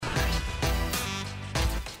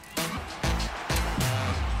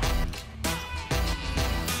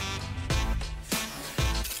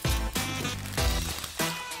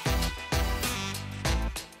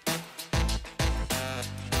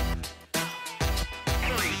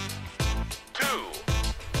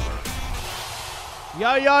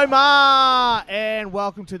Yo, ma! And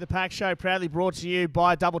welcome to the Pack Show, proudly brought to you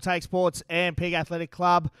by Double Take Sports and Pig Athletic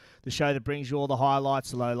Club, the show that brings you all the highlights,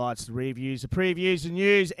 the lowlights, the reviews, the previews, the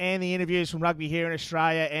news, and the interviews from rugby here in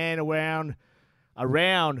Australia and around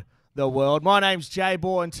the world. My name's Jay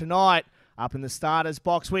Boy, and tonight, up in the starters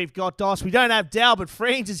box, we've got Dos. We don't have Dal, but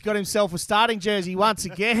Freens has got himself a starting jersey once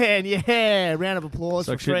again. Yeah, round of applause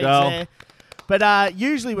for Freens there. But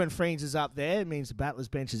usually when Freens is up there, it means the Battlers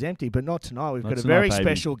bench is empty, but not tonight. We've got a very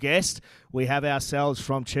special guest. We have ourselves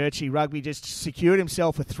from Churchy Rugby, just secured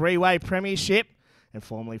himself a three-way premiership, and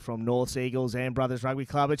formerly from Norths Eagles and Brothers Rugby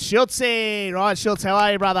Club. It's Schultzy. Right, Schultz, how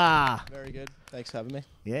are you, brother? Very good. Thanks for having me.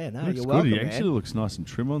 Yeah, no, looks you're good. welcome, He man. actually looks nice and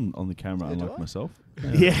trim on the camera, unlike myself.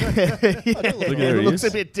 Yeah. It looks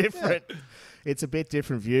a bit different. Yeah. It's a bit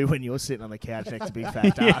different view when you're sitting on the couch next to big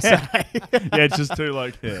fat ass. Yeah, it's just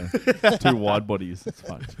two wide bodies. It's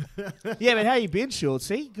fun. Yeah, but how you been,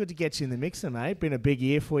 Schultzy? Good to get you in the mixer, mate. Been a big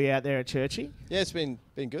year for you out there at Churchy. Yeah, it's been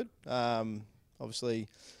good. Obviously,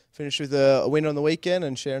 finished with a win on the weekend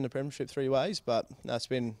and sharing the premiership three ways, but no, it's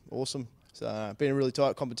been awesome. It's been a really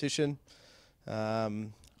tight competition,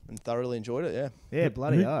 and thoroughly enjoyed it. Yeah. Yeah,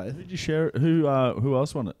 bloody hell. Who did you share? Who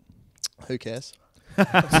else won it? Who cares?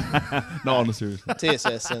 No, on a serious note.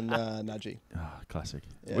 TSS and Nudgy. Classic.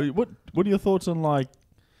 Yeah. What are your thoughts on, like,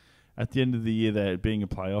 at the end of the year, there being a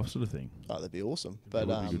playoff sort of thing? Oh, that'd be awesome. But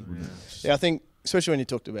That would be good, wouldn't it? yeah, I think especially when you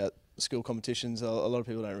talked about school competitions, a lot of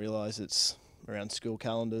people don't realise it's around school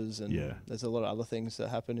calendars, and there's a lot of other things that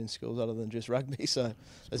happen in schools other than just rugby. So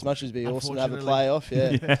as much as it'd be awesome to have a playoff,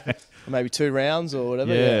 or maybe 2 rounds or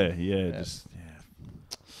whatever.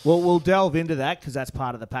 Well, we'll delve into that because that's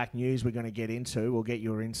part of the Pack news we're going to get into. We'll get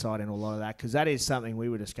your insight into a lot of that because that is something we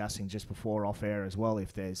were discussing just before off air as well,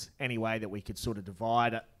 if there's any way that we could sort of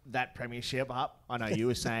divide that premiership up. I know you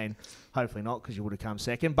were saying hopefully not because you would have come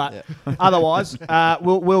second, but otherwise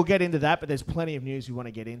we'll get into that. But there's plenty of news we want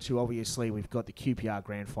to get into. Obviously, we've got the QPR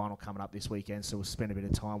Grand Final coming up this weekend, so we'll spend a bit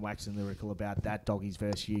of time waxing lyrical about that. Doggies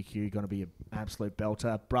versus UQ, going to be an absolute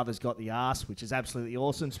belter. Brothers got the arse, which is absolutely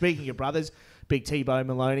awesome. Speaking of brothers, Big T-Bo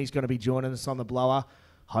Moloney's going to be joining us on the blower,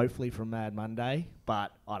 hopefully from Mad Monday,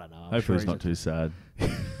 but I don't know. Hopefully it's not too sad.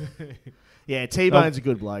 Yeah, T-Bone's a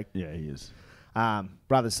good bloke. Yeah, he is.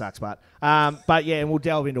 Brothers sucks, but yeah, and we'll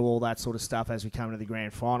delve into all that sort of stuff as we come into the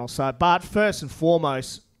grand final. So, but first and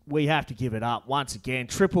foremost, we have to give it up once again.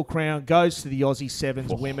 Triple Crown goes to the Aussie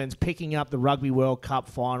Sevens women's, picking up the Rugby World Cup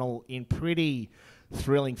final in pretty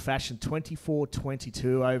thrilling fashion,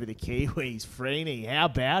 24-22 over the Kiwis. Freeney, how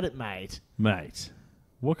about it, mate? Mate,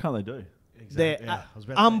 what can't they do? Exactly.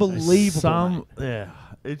 They're unbelievable.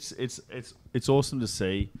 It's awesome to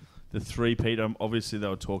see the three-peat. Obviously, they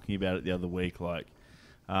were talking about it the other week, like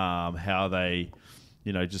how they,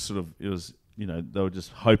 just sort of, it was, they were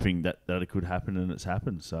just hoping that it could happen, and it's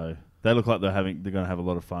happened. So they look like they're going to have a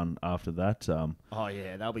lot of fun after that. Oh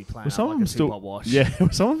yeah, they'll be playing like a super wash. Yeah, were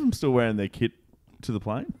some of them still wearing their kit to the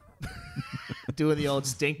plane? Doing the old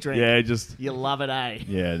stink drink. Yeah, just... You love it, eh?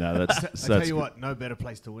 Yeah, no, that's... I tell you what, no better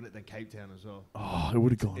place to win it than Cape Town as well. Oh, it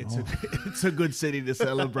would have gone It's a good city to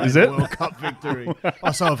celebrate Is it? the World Cup victory.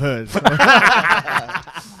 Oh, so I've heard.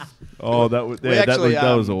 Oh,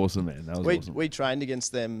 that was awesome, man. That was awesome. We trained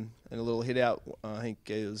against them in a little hit-out. I think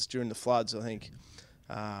it was during the floods. I think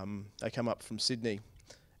they come up from Sydney,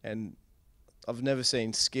 and I've never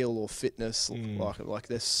seen skill or fitness like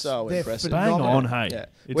they're so impressive. Bang on, hey. Yeah.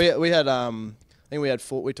 We had I think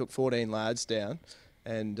we took 14 lads down,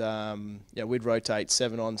 and we'd rotate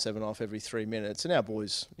 7 on, 7 off every 3 minutes, and our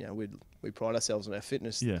boys, we pride ourselves on our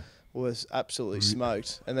fitness. Yeah. Was absolutely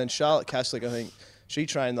smoked. And then Charlotte Caslick, I think she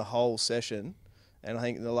trained the whole session, and I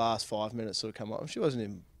think in the last 5 minutes sort of come up, she wasn't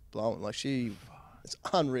even blowing. Like it's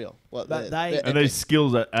unreal. Like and those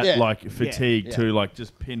skills at like fatigue too, like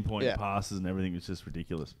just pinpoint passes and everything. It's just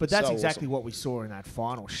ridiculous. But that's exactly what we saw in that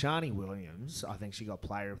final. Shani Williams, I think she got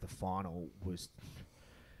player of the final, was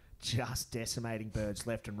just decimating birds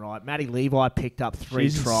left and right. Maddie Levi picked up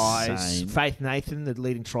 3 tries. Insane. Faith Nathan, the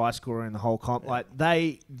leading try scorer in the whole comp. Like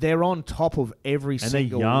they're on top of every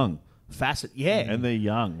single they're young facet. Yeah, and they're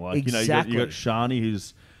young. Like exactly. you got Shani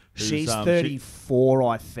who's she's 34,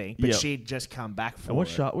 I think, but she'd just come back from. And what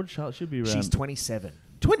Charlotte should be around? She's 27.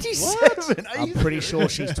 27? I'm pretty sure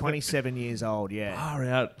she's 27 years old, yeah. Far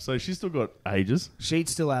out. So she's still got ages. She'd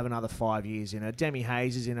still have another 5 years in her. Demi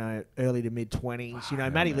Hayes is in her early to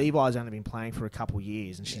mid-20s. Maddie Levi's only been playing for a couple of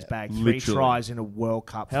years, and she's bagged 3 tries in a World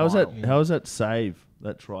Cup final. How was that save,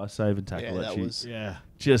 that try, save and tackle? Yeah, that was...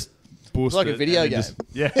 Just... It's like a video game.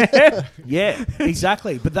 Yeah,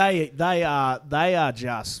 exactly. But they are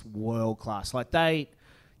just world class. Like they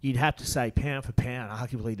you'd have to say pound for pound,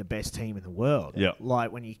 arguably the best team in the world. Yeah.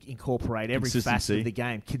 Like when you incorporate every facet Consistency. of the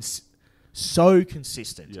game. So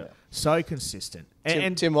consistent. Yeah. So consistent.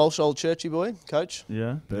 And Tim Walsh, old churchy boy, coach.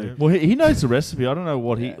 Yeah. Boom. Well, he knows the recipe. I don't know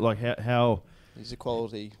what he like. How He's a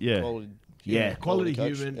quality. Yeah. Quality Quality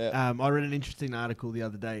coach. human. Yeah. I read an interesting article the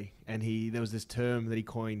other day, and there was this term that he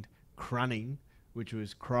coined, crunning, which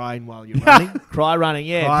was crying while you're running. cry running,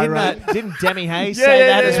 yeah. Cry Didn't Demi Hayes say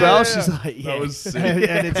that as well? yeah. She's like, yeah. that was sick.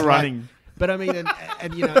 And it's running. But I mean,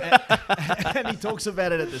 and you know, and he talks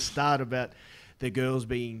about it at the start about the girls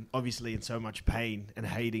being obviously in so much pain and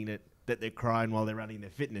hating it that they're crying while they're running their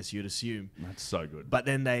fitness, you'd assume. That's so good. But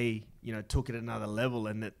then they, took it another level,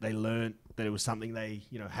 and that they learned that it was something they,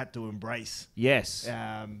 had to embrace. Yes.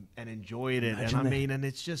 And enjoyed it. Imagine that. And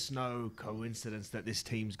it's just no coincidence that this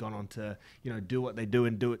team's gone on to, do what they do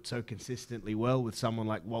and do it so consistently well with someone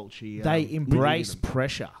like Walshy. They embrace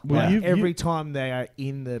pressure. Well, Like, you've- every time they are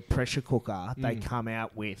in the pressure cooker, they come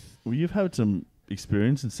out with... Well, you've had some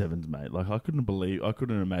experience in sevens, mate. Like I couldn't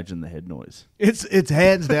imagine the head noise. It's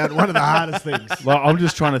hands down one of the hardest things. Like I'm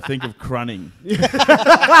just trying to think of crunning,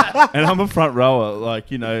 and I'm a front rower,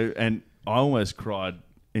 and I almost cried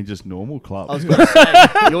in just normal club. I was going to say,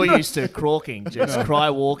 you're used to crawking, just cry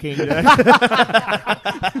walking.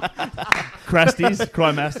 Crasties,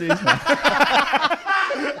 cry masties.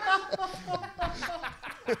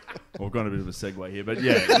 Well, I've gone a bit of a segue here, but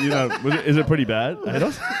yeah, is it pretty bad?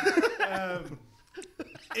 Ados?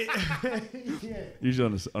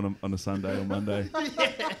 Usually on a Sunday or Monday.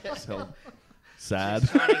 So sad.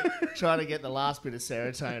 Trying to get the last bit of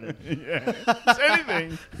serotonin. It's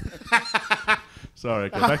anything. Sorry,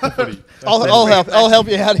 okay, back to footy. I'll help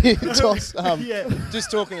you out here, Toss.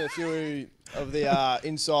 Just talking to a few of the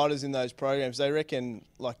insiders in those programs, they reckon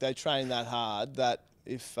they train that hard that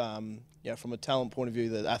if from a talent point of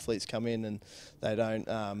view, that athletes come in and they don't.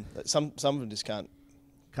 Some of them just can't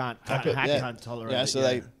hack it. Can't tolerate it. So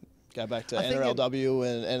they go back to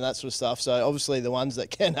NRLW and that sort of stuff. So obviously the ones that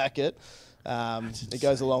can hack it, it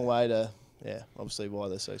goes a long way to obviously why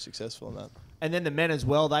they're so successful in that. And then the men as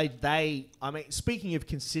well, I mean, speaking of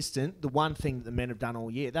consistent, the one thing that the men have done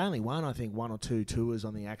all year, they only won, I think, 1 or 2 tours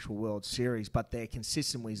on the actual World Series, but their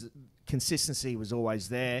consistency was always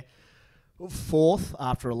there. 4th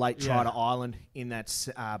after a late try to Ireland in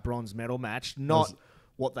that bronze medal match. Not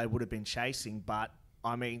what they would have been chasing, but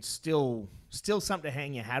I mean, still something to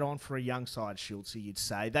hang your hat on for a young side, Schultz, you'd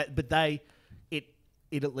say.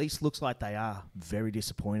 It at least looks like they are very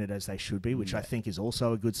disappointed, as they should be, which I think is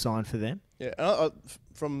also a good sign for them. Yeah, and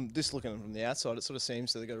from this looking from the outside, it sort of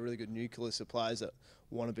seems that they've got a really good nucleus of players that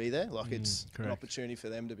want to be there. It's an opportunity for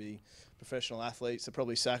them to be professional athletes. They're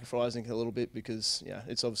probably sacrificing a little bit because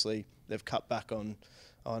it's obviously they've cut back on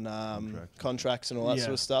contracts and all that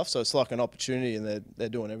sort of stuff. So it's like an opportunity, and they're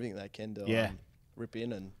doing everything they can to rip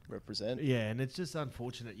in and represent. Yeah, and it's just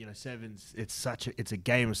unfortunate, sevens. It's a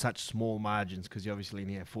game of such small margins because you obviously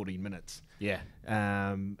only have 14 minutes. Yeah.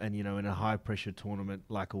 And in a high pressure tournament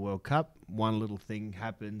like a World Cup, one little thing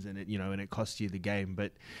happens and it costs you the game.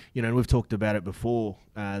 But and we've talked about it before,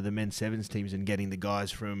 the men's sevens teams and getting the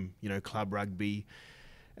guys from club rugby,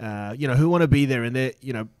 who want to be there, and they're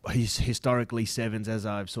historically sevens, as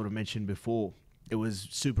I've sort of mentioned before. It was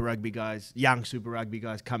Super Rugby guys, young Super Rugby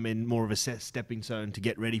guys come in more of a stepping stone to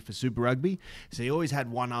get ready for Super Rugby. So you always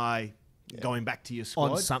had one eye going back to your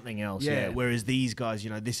squad. On something else, Whereas these guys,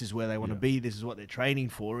 this is where they want to be. This is what they're training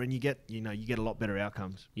for. And you get a lot better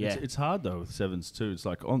outcomes. Yeah. It's hard, though, with sevens, too. It's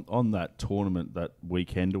like on that tournament, that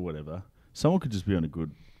weekend or whatever, someone could just be on a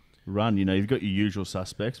good run. You've got your usual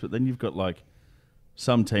suspects, but then you've got,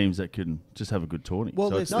 some teams that can just have a good tournament.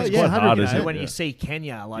 Well, so it's quite hard, isn't it? when you see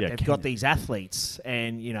Kenya, they've got these athletes,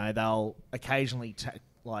 and they'll occasionally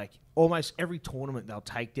almost every tournament they'll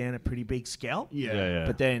take down a pretty big scalp. Yeah.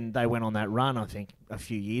 But then they went on that run, I think, a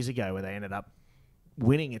few years ago where they ended up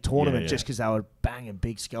winning a tournament just because they were banging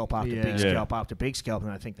big scalp after big scalp after big scalp,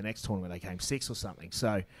 and I think the next tournament they came 6th or something.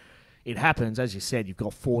 So it happens, as you said, you've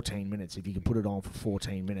got 14 minutes. If you can put it on for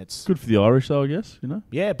 14 minutes. Good for the Irish, though, I guess,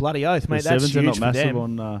 Yeah, bloody oath, mate. The That's sevens huge are not for massive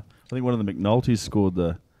them. on, I think one of the McNulty's scored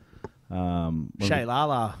the... Shay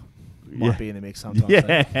Lala might be in the mix sometimes.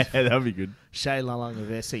 Yeah, that would be good. Shay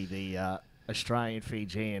Lalangavesi, the Australian,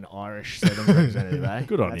 Fijian, Irish sevens representative, eh?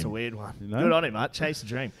 Good on That's him. a weird one. You know? Good on him, mate. Chase the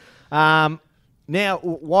dream. Now,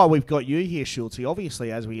 while we've got you here, Schultz,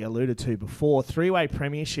 obviously, as we alluded to before, 3-way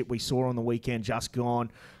premiership we saw on the weekend just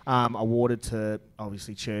gone, awarded to,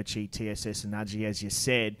 obviously, Churchy, TSS and Nudgy, as you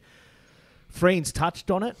said. Freen's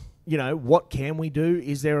touched on it. What can we do?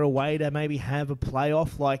 Is there a way to maybe have a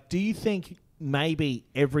playoff? Do you think maybe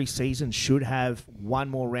every season should have one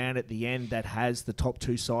more round at the end that has the top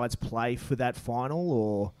two sides play for that final,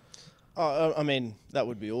 or? I mean, that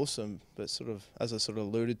would be awesome, but sort of, as I sort of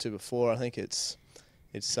alluded to before, I think it's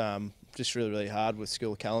just really, really hard with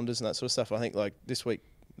school calendars and that sort of stuff. I think like this week,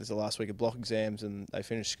 there's the last week of block exams and they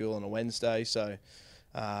finish school on a Wednesday. So,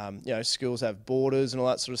 schools have borders and all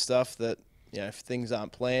that sort of stuff that, if things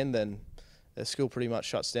aren't planned, then the school pretty much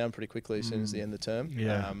shuts down pretty quickly as soon as the end of the term.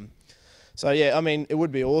 Yeah. I mean, it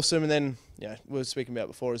would be awesome. And then, we were speaking about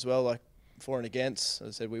before as well, like for and against, as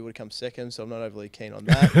I said, we would have come second, so I'm not overly keen on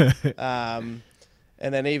that.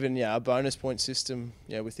 And then even, a bonus point system,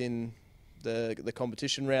 within the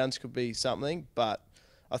competition rounds could be something, but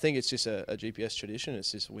I think it's just a GPS tradition.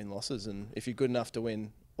 It's just win-losses, and if you're good enough to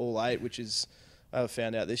win all 8, which is I've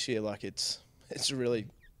found out this year, like it's a really,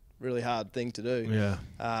 really hard thing to do. Yeah.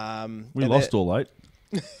 We lost all 8.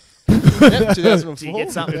 Yep, 2004. Do you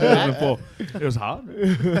get something for that? 2004. It was hard.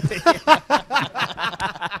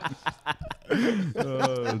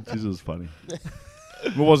 This was funny.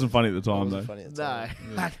 It wasn't funny at the time, though. Funny at the No, time.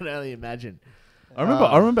 I can only imagine. I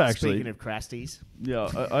remember actually. Speaking of crasties. Yeah,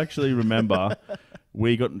 I actually remember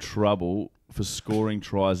we got in trouble for scoring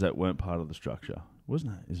tries that weren't part of the structure.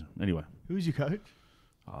 Wasn't it? Anyway. Who was your coach?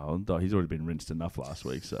 Oh, he's already been rinsed enough last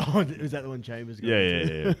week. So. Oh, was that the one Chambers got?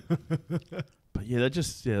 Yeah. But that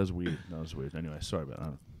was weird. That was weird. Anyway, sorry about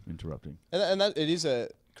that. Interrupting. And that it is a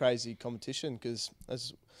crazy competition because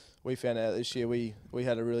as we found out this year, we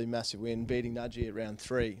had a really massive win, beating Nudgee at round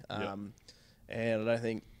 3. And I don't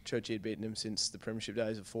think Churchy had beaten him since the premiership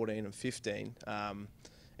days of 14 and 15. And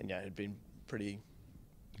it had been pretty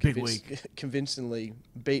convincingly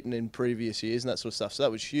beaten in previous years and that sort of stuff. So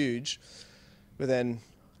that was huge. But then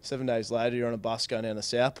 7 days later, you're on a bus going down to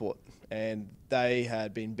Southport, and they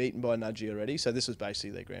had been beaten by Nudgee already. So this was basically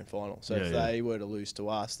their grand final. So if they were to lose to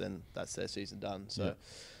us, then that's their season done. So,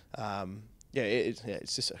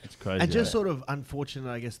 it's just it's crazy. And just sort of unfortunate,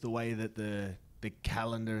 I guess, the way that the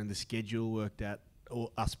calendar and the schedule worked out, or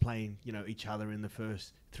us playing, each other in the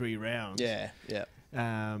first 3 rounds. Yeah.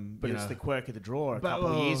 But it's the quirk of the draw. A couple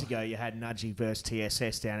of years ago, you had Nudgee versus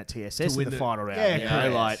TSS down at TSS in the final round.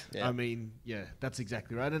 I mean, that's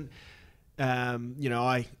exactly right. And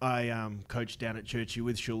I coached down at Churchy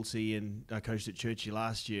with Schultz, and I coached at Churchy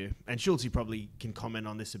last year. And Schultz probably can comment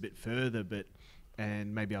on this a bit further,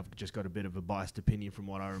 and maybe I've just got a bit of a biased opinion from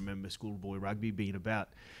what I remember schoolboy rugby being about.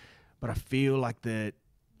 But I feel like the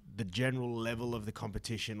general level of the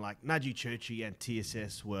competition, like Nudgee, Churchy and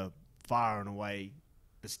TSS were far and away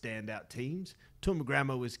the standout teams.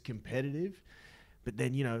 Toowoomba was competitive, but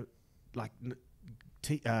then,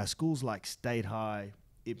 schools like State High,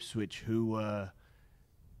 Ipswich, who were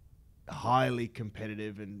highly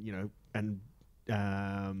competitive and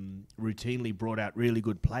routinely brought out really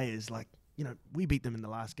good players. Like, we beat them in the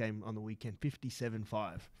last game on the weekend,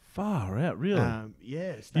 57-5. Far out, really?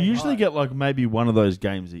 You usually get like maybe one of those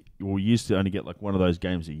games, we used to only get like one of those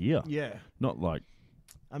games a year. Yeah. Not like...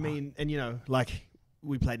 I mean, and like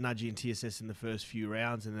we played Nudgee and TSS in the first few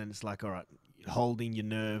rounds, and then it's like, all right, holding your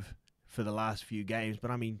nerve for the last few games.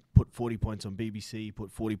 But I mean, put 40 points on BBC, put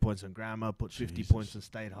 40 points on Grammar, put 50 points on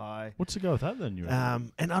State High. What's the go with that then?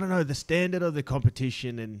 And I don't know, the standard of the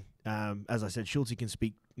competition, and as I said, Schultz can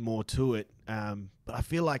speak more to it. But I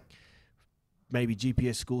feel like maybe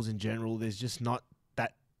GPS schools in general, there's just not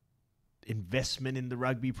that investment in the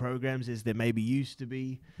rugby programs as there maybe used to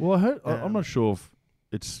be. Well, I heard, I'm not sure if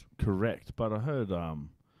it's correct, but I heard,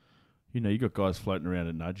 you got guys floating around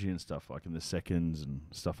at Nudgee and stuff, like in the seconds and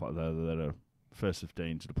stuff like that are first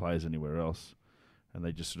 15 to the players anywhere else, and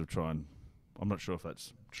they just sort of try and, I'm not sure if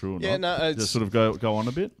that's true or not. No, just sort of go on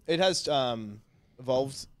a bit. It has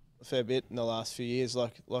evolved a fair bit in the last few years,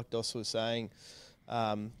 like Dos was saying.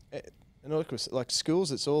 And like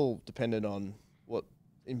schools, it's all dependent on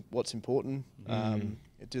what's important.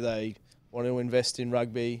 Do they want to invest in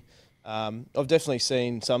rugby? I've definitely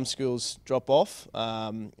seen some schools drop off,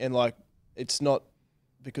 and like it's not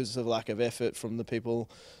because of lack of effort from the people,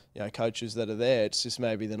 coaches that are there. It's just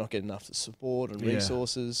maybe they're not getting enough support and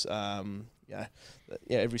resources.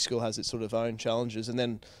 Every school has its sort of own challenges, and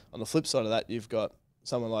then on the flip side of that, you've got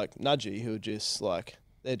someone like Nudgee who are just like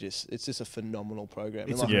it's just a phenomenal program.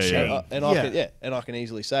 It's and a machine. And I can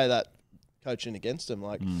easily say that coaching against them,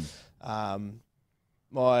 like.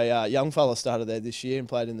 My young fella started there this year and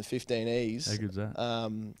played in the 15Es. How good's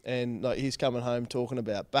that? And like he's coming home talking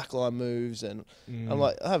about backline moves, and I'm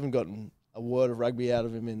like, I haven't gotten a word of rugby out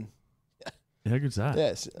of him in. How good's that?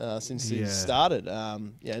 Yes, since he started.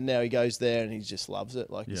 Now he goes there and he just loves it.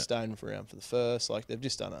 Like he's staying around for the first. Like they've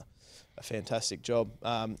just done a fantastic job.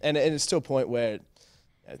 And it's to a point where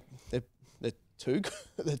they're too good.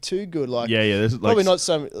 They're too good. Like There's probably not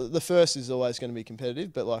so. The first is always going to be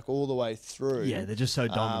competitive, but like all the way through. Yeah, they're just so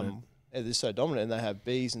dominant. They're so dominant, and they have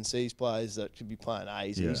Bs and Cs players that could be playing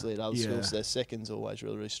As easily at other schools. So their second's always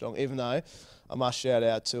really, really strong. Even though I must shout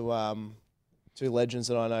out to two legends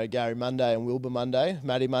that I know, Gary Monday and Wilbur Monday.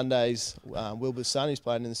 Matty Monday's Wilbur's son. He's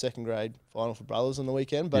playing in the second grade final for Brothers on the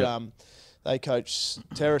weekend. But they coach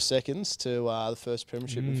Terrace seconds to the first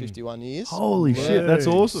premiership in 51 years. Holy shit, that's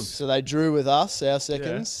awesome. So they drew with us, our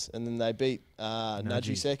seconds, and then they beat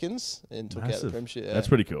Nudgy seconds and took out the premiership. Yeah. That's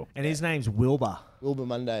pretty cool. And his name's Wilbur. Wilbur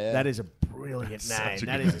Monday, yeah. That is a brilliant name.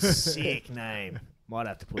 That is a sick name. Might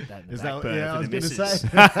have to put that in the back burner I for was the going to missus.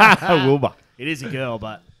 say. Wilbur. It is a girl,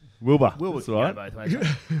 but Wilbur. Wilbur That's right. go both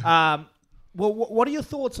ways. Well, what are your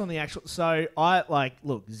thoughts on the actual? So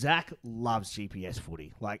look, Zach loves GPS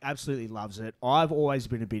footy, like absolutely loves it. I've always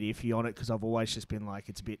been a bit iffy on it because I've always just been like,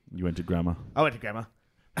 it's a bit. You went to grammar. I went to grammar.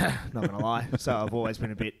 Not gonna lie, so I've always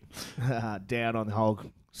been a bit down on the whole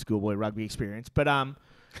schoolboy rugby experience. But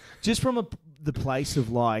just from the place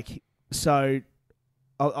of like, so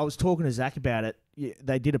I was talking to Zach about it. Yeah,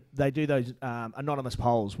 they do those anonymous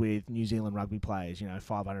polls with New Zealand rugby players,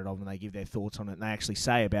 500 of them, they give their thoughts on it, and they actually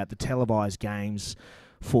say about the televised games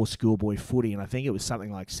for schoolboy footy, and I think it was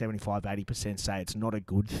something like 75-80% say it's not a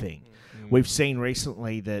good thing. We've seen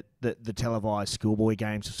recently that the televised schoolboy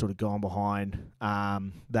games have sort of gone behind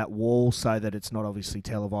that wall so that it's not obviously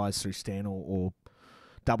televised through Stan or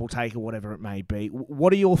Double Take or whatever it may be.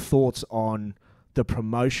 What are your thoughts on the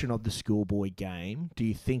promotion of the schoolboy game? Do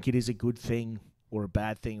you think it is a good thing or a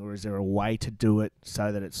bad thing, or is there a way to do it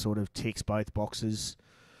so that it sort of ticks both boxes?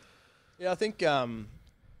 Yeah, I think, the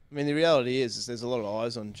reality is there's a lot of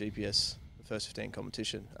eyes on GPS, the first 15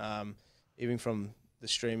 competition, even from the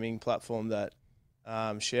streaming platform that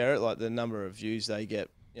share it, like the number of views they get.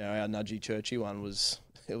 Our Nudgy Churchy one was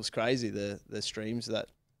crazy, the streams that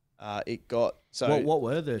it got. So what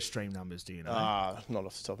were the stream numbers, do you know? Not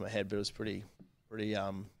off the top of my head, but it was pretty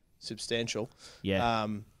substantial. Yeah.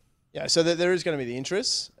 So there is going to be the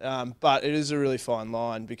interest, but it is a really fine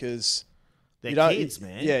line because they're kids,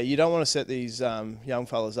 man. Yeah, you don't want to set these young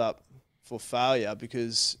fellas up for failure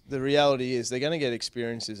because the reality is they're going to get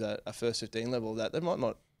experiences at a first 15 level that they might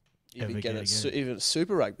not even get at even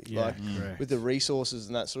Super Rugby, with the resources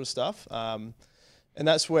and that sort of stuff. And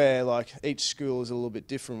that's where like each school is a little bit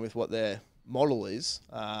different with what their model is.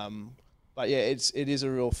 But yeah, it is a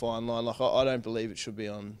real fine line. Like I don't believe it should be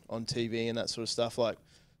on TV and that sort of stuff. Like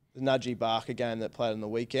the Nudgy Barker game that played on the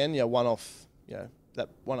weekend, one-off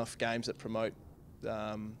games that promote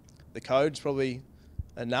the code's probably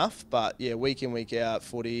enough. But yeah, week in, week out,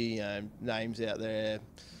 footy, names out there,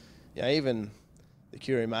 even the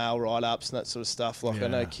Curie Mail write-ups and that sort of stuff. Like I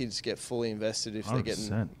know kids get fully invested if 100%. They're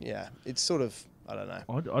getting, it's sort of, I don't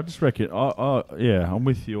know. I just reckon, I'm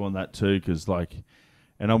with you on that too, because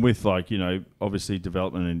and I'm with obviously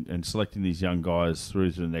development and selecting these young guys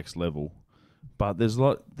through to the next level. But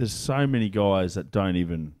there's so many guys that don't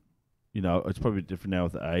even, it's probably different now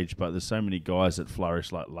with the age, but there's so many guys that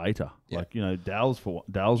flourish later. Yeah. Dale's one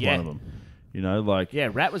of them.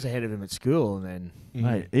 Rat was ahead of him at school, and then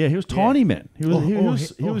mate, he was tiny, man. He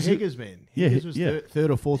was Higgers, man. Higgers was third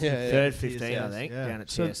or fourth, third 15, I think, down at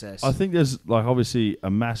TSS. I think there's obviously a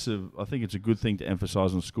massive. I think it's a good thing to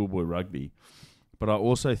emphasise on schoolboy rugby, but I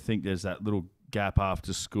also think there's that little gap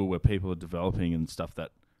after school where people are developing and stuff that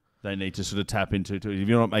they need to sort of tap into too. If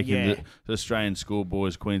you're not making the Australian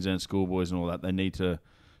schoolboys, Queensland schoolboys and all that, they need to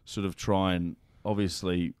sort of try and,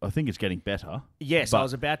 obviously, I think it's getting better. Yes, I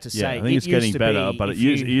was about to say. I think it's getting better, but it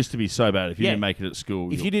used to be so bad if you didn't make it at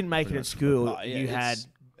school. If you didn't make it at school, you had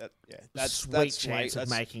sweet chance of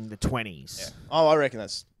making the 20s. Yeah. Oh, I reckon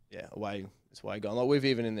that's it's way gone. Like we've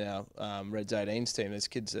even in our Reds 18s team, there's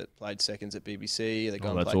kids that played seconds at BBC. They've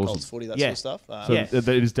gone and played Colts footy, that sort of stuff. So it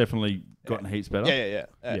has definitely gotten heaps better. Yeah.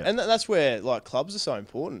 And that's where like clubs are so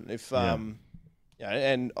important. If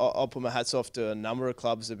and I'll put my hats off to a number of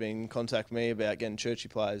clubs that have been contacting me about getting Churchy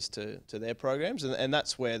players to their programs, and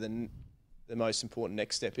that's where the most important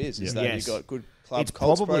next step is that you've got good club Colts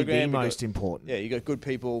program. It's probably the most important. Yeah, you've got good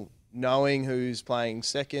people knowing who's playing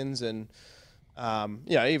seconds and.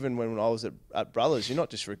 Even when I was at Brothers, you're not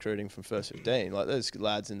just recruiting from first 15. Like there's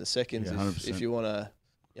lads in the seconds if you want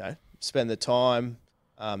to, spend the time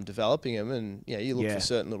developing them, and you look for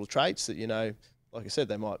certain little traits that like I said,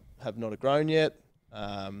 they might have not grown yet.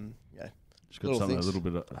 Just got something a little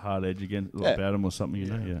bit of hard edge about them or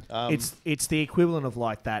something, it's the equivalent of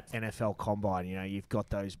like that NFL combine. You've got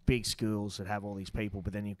those big schools that have all these people,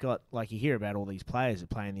 but then you've got, like, you hear about all these players that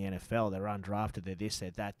play in the NFL. They're undrafted. They're this,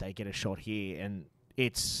 they're that. They get a shot here, and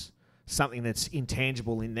it's something that's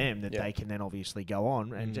intangible in them that they can then obviously go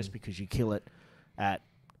on. And just because you kill it at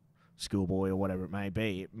schoolboy or whatever it may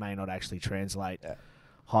be, it may not actually translate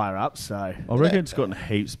higher up. So I reckon it's gotten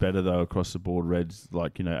heaps better though across the board. Reds,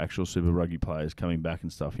 like, you know, actual Super Rugby players coming back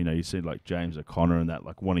and stuff. You know, you see like James O'Connor and that,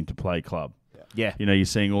 like, wanting to play club. Yeah. You know, you're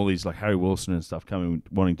seeing all these like Harry Wilson and stuff coming,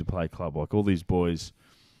 wanting to play club. Like all these boys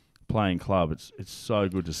playing club. It's so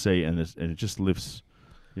good to see, and it just lifts,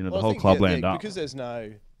 you know, the whole clubland up. Because there's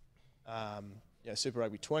no Super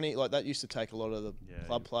Rugby 20, like that used to take a lot of the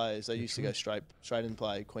club players. They used to go straight and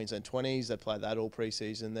play Queensland 20s. They play that all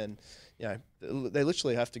pre-season. Then, you know, they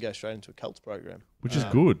literally have to go straight into a Colts program, which is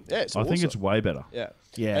good. Yeah, it's I think it's way better. Yeah.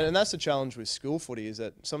 And that's the challenge with school footy, is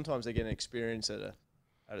that sometimes they get an experience at a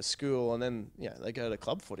school, and then they go to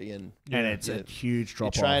club footy, and it's a huge drop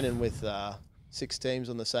off. You're training with 6 teams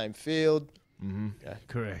on the same field. Mm-hmm. Yeah.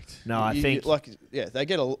 Correct. No, I think they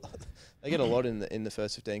get a lot in the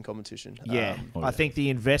first 15 competition. Yeah, I think the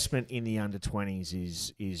investment in the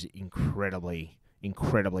under-20s is incredibly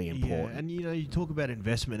important. Yeah, and you know, you talk about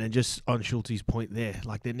investment, and just on Schultz's point there,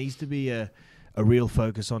 like there needs to be a real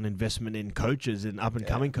focus on investment in coaches and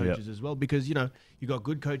up-and-coming coaches as well, because, you know, you got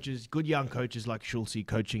good coaches, good young coaches like Schultz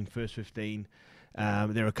coaching first 15.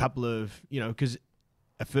 There are a couple of, you know, because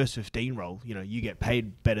a first 15 role, you know, you get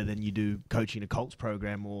paid better than you do coaching a Colts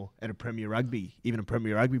program or at a Premier Rugby, even a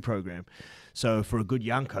Premier Rugby program. So for a good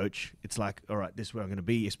young coach, it's like, all right, this is where I'm going to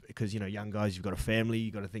be, because, you know, young guys, you've got a family,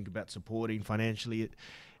 you've got to think about supporting financially,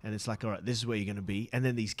 and it's like, all right, this is where you're going to be. And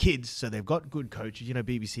then these kids, so they've got good coaches. You know,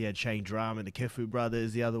 BBC had Shane Drum and the Kefu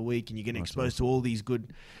brothers the other week, and you're getting exposed to all these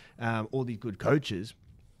good coaches.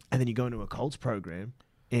 And then you go into a Colts program,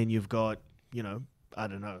 and you've got, you know, I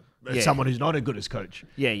don't know, someone who's not as good as coach.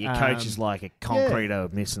 Yeah, your coach is like a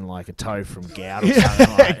concreter missing like a toe from gout or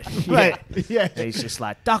something like that. He's just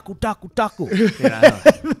like, duckle. You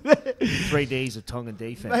know, 3 Ds of Tongan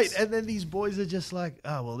defense. Mate, and then these boys are just like,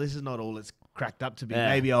 oh, well, this is not all it's cracked up to be.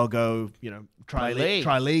 Maybe I'll go, you know, try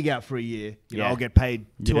league out for a year. You know, I'll get paid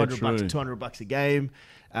 $200 a game.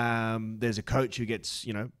 There's a coach who gets,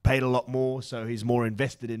 you know, paid a lot more, so he's more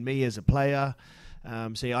invested in me as a player.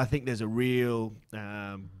 So I think there's a real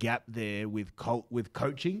gap there with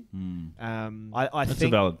coaching. I That's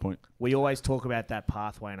think a valid point. We always talk about that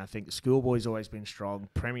pathway, and I think the schoolboy's always been strong.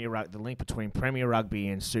 The link between Premier Rugby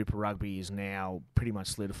and Super Rugby is now pretty much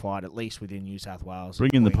solidified, at least within New South Wales.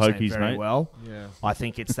 Bring in the pokies, very mate. Well, I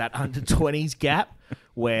think it's that under-20s gap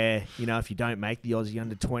where, you know, if you don't make the Aussie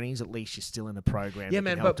under-20s, at least you're still in a program that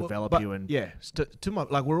can help develop you. And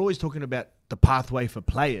like we're always talking about the pathway for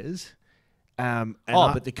players.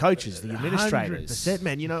 But the coaches, the administrators. 100%,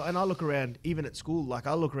 man. You know, and I look around, even at school, like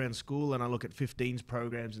I look around school and I look at 15s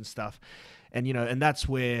programs and stuff. And, you know, and that's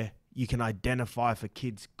where you can identify if a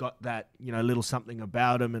kid's got that, you know, little something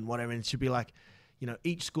about them and whatever. And it should be like, you know,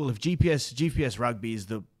 each school, if GPS rugby is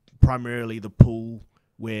primarily the pool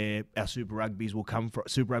where our Super Rugby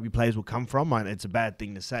players will come from. And it's a bad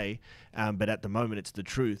thing to say, but at the moment it's the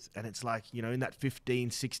truth. And it's like, you know, in that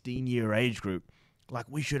 15, 16-year age group, like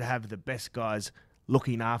we should have the best guys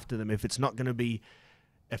looking after them. If it's not going to be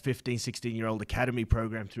a 15, 16-year-old academy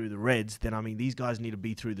program through the Reds, then, I mean, these guys need to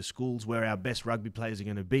be through the schools where our best rugby players are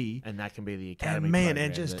going to be. And that can be the academy program.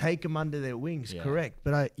 And just take them under their wings, correct.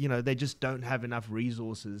 But, they just don't have enough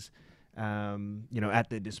resources, at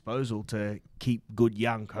their disposal to keep good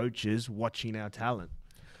young coaches watching our talent.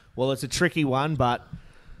 Well, it's a tricky one, but...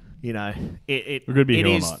 You know, we're going to be here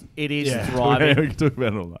all night. It is thriving. We can talk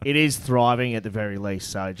about it all night. It is thriving at the very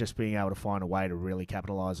least. So just being able to find a way to really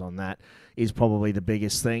capitalise on that is probably the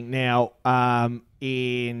biggest thing. Now,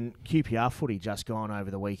 in QPR footy just gone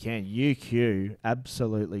over the weekend, UQ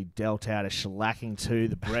absolutely dealt out a shellacking to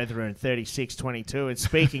the Brethren, 36-22. And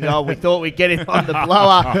speaking of, we thought we'd get him on the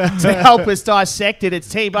blower to help us dissect it. It's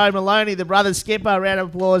T-Bone Moloney, the brother skipper. Round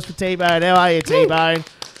of applause for T-Bone. How are you, T-Bone?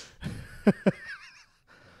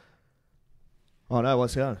 Oh, no,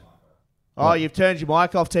 what's going on? Oh, you've turned your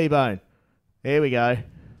mic off, T-Bone. Here we go.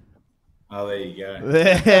 Oh, there you go.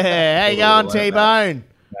 How you going, T-Bone?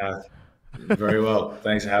 Very well.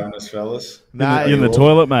 Thanks for having us, fellas. No, you're in the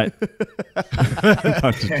toilet, mate.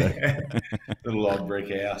 Little old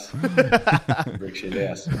brick house. Brick shit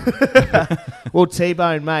house. Well,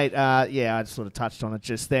 T-Bone, mate, I sort of touched on it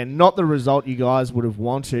just then. Not the result you guys would have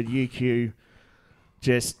wanted. UQ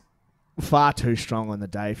just far too strong on the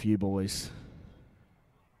day for you boys.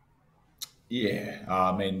 Yeah,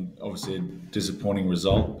 I mean, obviously a disappointing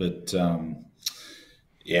result, but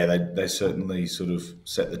they certainly sort of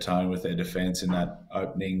set the tone with their defence in that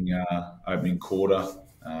opening quarter.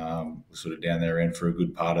 We're sort of down their end for a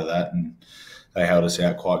good part of that, and they held us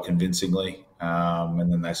out quite convincingly.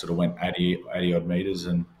 and then they sort of went 80 odd metres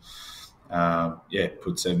and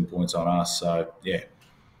put 7 points on us. So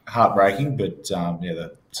heartbreaking, but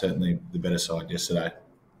they're certainly the better side yesterday.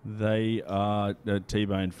 They are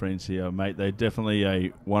T-Bone friends here, mate. They're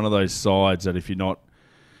definitely one of those sides that if you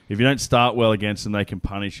don't start well against them, they can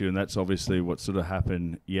punish you, and that's obviously what sort of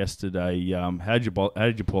happened yesterday. How did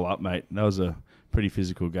you pull up, mate? That was a pretty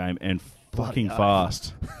physical game and fucking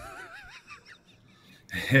fast.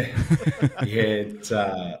 The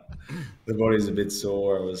body's a bit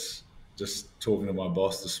sore. I was just talking to my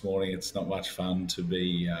boss this morning. It's not much fun to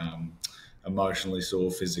be emotionally sore,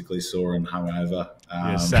 physically sore, and hungover.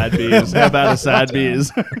 Sad beers. How about a sad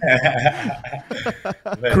beers?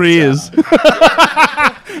 Careers. But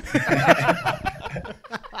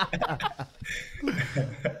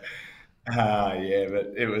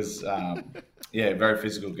it was a very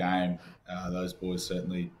physical game. Those boys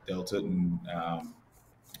certainly dealt it, and I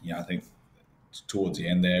think towards the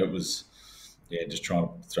end there it was just trying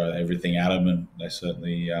to throw everything at them, and they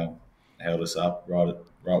certainly held us up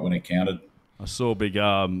right when it counted. I saw big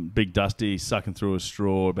Dusty sucking through a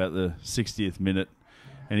straw about the 60th minute,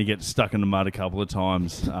 and he gets stuck in the mud a couple of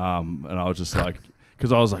times, and I was just like,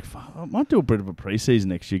 because I was like, I might do a bit of a preseason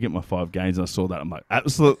next year, get my 5 games, and I saw that, I'm like,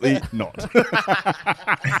 absolutely not.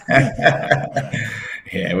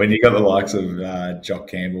 When you got the likes of Jock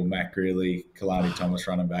Campbell, Matt Greeley, Kalani Thomas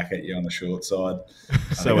running back at you on the short side,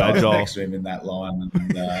 so agile next to him in that line, and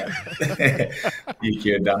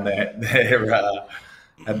UQ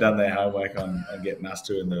had done their homework on getting us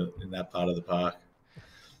to in that part of the park.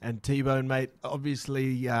 And T-Bone, mate,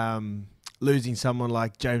 obviously losing someone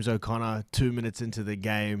like James O'Connor 2 minutes into the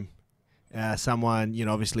game, someone,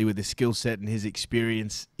 obviously with his skill set and his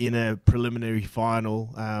experience in a preliminary final,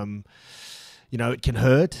 it can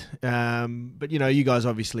hurt. But, you guys,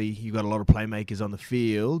 obviously, you've got a lot of playmakers on the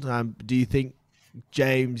field. Do you think,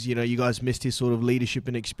 James, you guys missed his sort of leadership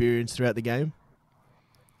and experience throughout the game?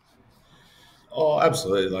 Oh,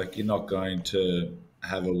 absolutely. Like, you're not going to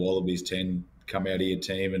have a Wallabies 10 come out of your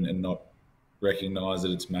team and not recognise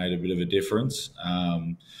that it's made a bit of a difference.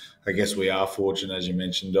 I guess we are fortunate, as you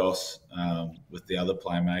mentioned, Doss, with the other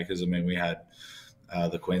playmakers. I mean, we had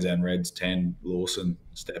the Queensland Reds 10, Lawson,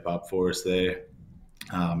 step up for us there.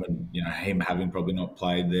 And, him having probably not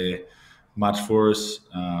played there much for us,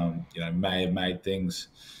 may have made things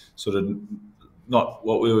sort of not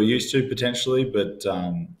what we were used to potentially, but,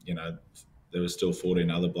 there was still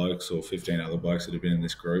 14 other blokes or 15 other blokes that have been in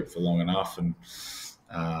this group for long enough. And,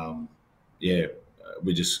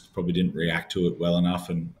 we just probably didn't react to it well enough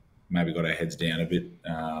and maybe got our heads down a bit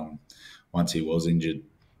once he was injured.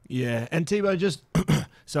 Yeah. And T-Bone, just,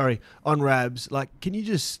 on Rabs, can you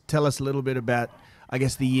just tell us a little bit about, I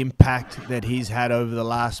guess, the impact that he's had over the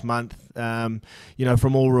last month?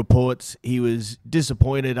 From all reports, he was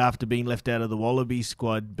disappointed after being left out of the Wallaby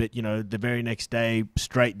squad, but, the very next day,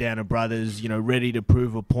 straight down to Brothers, ready to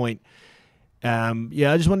prove a point. I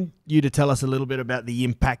just want you to tell us a little bit about the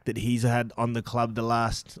impact that he's had on the club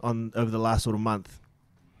over the last sort of month.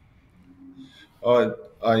 I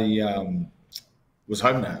was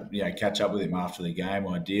hoping to catch up with him after the game,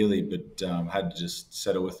 ideally, but had to just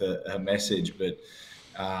settle with a message. But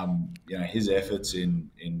his efforts in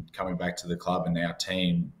coming back to the club and our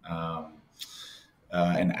team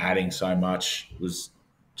and adding so much was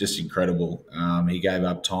just incredible. He gave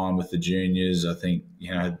up time with the juniors. I think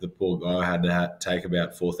the poor guy had to take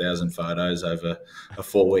about 4,000 photos over a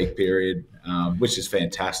 4-week period, which is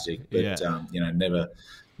fantastic. But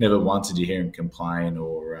never once did you hear him complain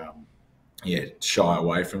or shy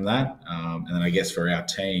away from that. And then I guess for our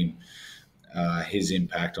team, his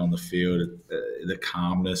impact on the field, the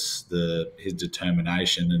calmness, his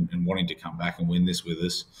determination, and wanting to come back and win this with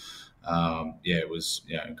us, it was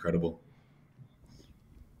incredible.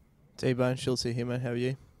 T-Bone, Schultz here, mate. How are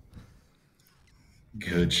you?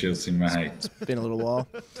 Good, Schultz, mate. It's been a little while.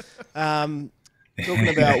 Talking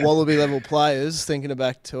about Wallaby level players, thinking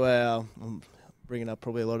back to I'm bringing up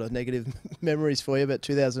probably a lot of negative memories for you, but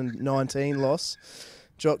 2019 loss.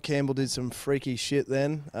 Jock Campbell did some freaky shit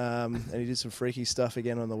then, and he did some freaky stuff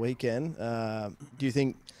again on the weekend. Do you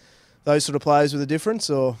think those sort of players were the difference,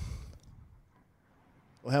 or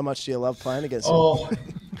how much do you love playing against them?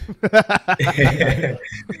 I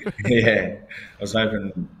was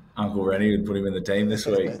hoping Uncle Rennie would put him in the team this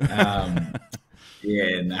week.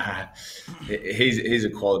 He's a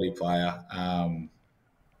quality player,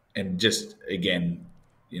 and just again,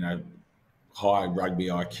 high rugby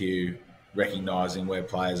IQ, recognising where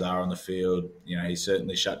players are on the field. He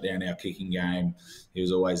certainly shut down our kicking game. He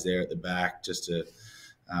was always there at the back just to,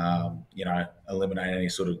 eliminate any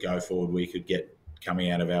sort of go forward we could get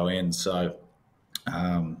coming out of our end. So,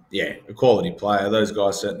 a quality player. Those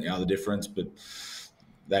guys certainly are the difference, but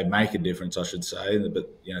they make a difference, I should say. But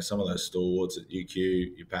some of those stalwarts at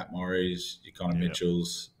UQ, your Pat Morris, your Connor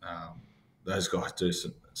Mitchells, those guys do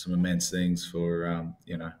some immense things for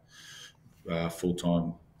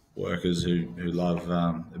full-time workers who love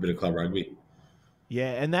a bit of club rugby.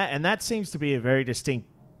 Yeah, and that seems to be a very distinct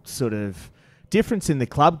sort of difference in the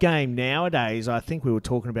club game nowadays. I think we were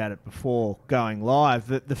talking about it before going live.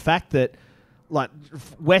 The fact that, like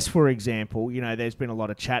West, for example, there's been a lot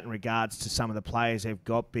of chat in regards to some of the players they've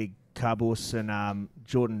got, Big Cabus and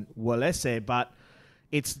Jordan Wallace, but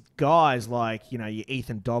it's guys like, your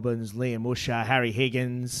Ethan Dobbins, Liam Usher, Harry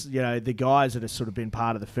Higgins, the guys that have sort of been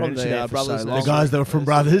part of the furniture there for so long. The guys that were from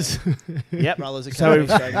Brothers. Yep. Brothers are coming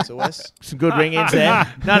to West. Some good ring-ins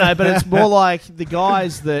there. No, but it's more like the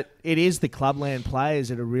guys that it is the clubland players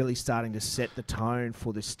that are really starting to set the tone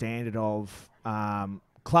for the standard of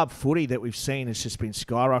club footy that we've seen has just been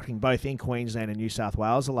skyrocketing both in Queensland and New South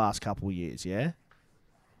Wales the last couple of years, yeah?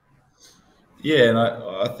 Yeah, and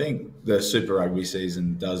I think the Super Rugby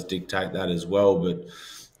season does dictate that as well. But,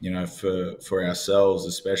 for ourselves,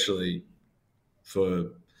 especially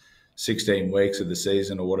for 16 weeks of the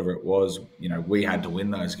season or whatever it was, we had to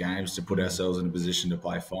win those games to put ourselves in a position to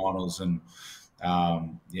play finals. And,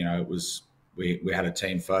 it was we had a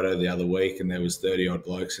team photo the other week and there was 30-odd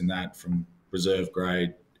blokes in that from reserve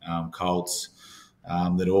grade Colts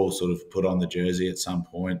that all sort of put on the jersey at some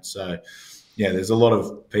point. So, yeah, there's a lot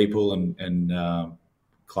of people and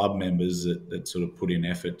club members that sort of put in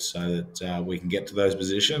effort so that we can get to those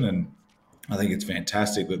positions. And I think it's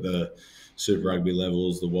fantastic that the Super Rugby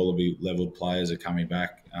levels, the Wallaby level players are coming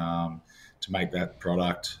back to make that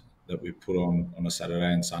product that we put on a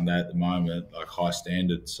Saturday and Sunday at the moment, like high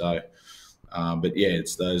standards. So, but yeah,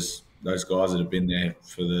 it's those guys that have been there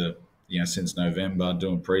for since November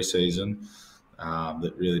doing pre-season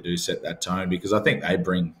that really do set that tone, because I think they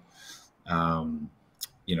bring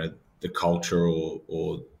the culture or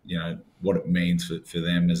what it means for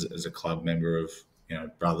them as a club member of,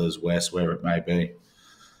 Brothers, West, wherever it may be.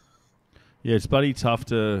 Yeah, it's bloody tough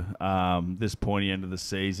to this pointy end of the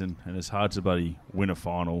season, and it's hard to bloody win a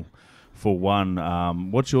final for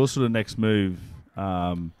one. What's your sort of next move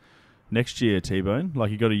next year, T-Bone?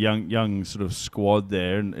 Like, you got a young sort of squad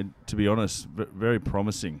there, and to be honest, very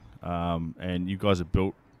promising. And you guys have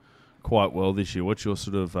built quite well this year. What's your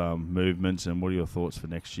sort of movements, and what are your thoughts for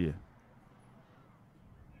next year?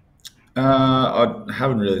 I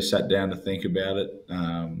haven't really sat down to think about it.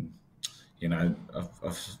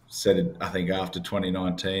 I've said it, I think after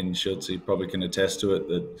 2019, Schultz probably can attest to it,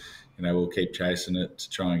 that we'll keep chasing it to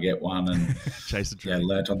try and get one. And chase the dream.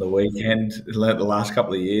 Learnt on the weekend, learnt the last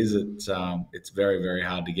couple of years that it's very, very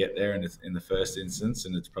hard to get there in the first instance,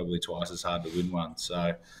 and it's probably twice as hard to win one.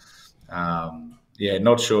 So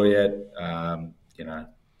not sure yet.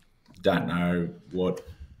 Don't know what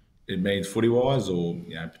it means footy-wise, or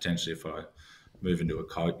potentially if I move into a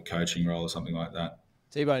coaching role or something like that.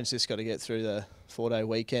 T-Bone's just got to get through the 4-day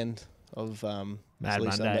weekend of Mad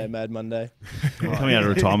Monday. Coming out of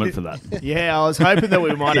retirement for that. Yeah, I was hoping that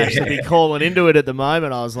we might actually be calling into it at the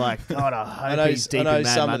moment. I was like, God, I hope he's deep in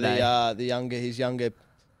Mad Monday. I know some of his younger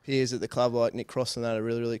peers at the club, like Nick Cross and that, are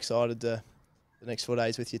really, really excited to the next 4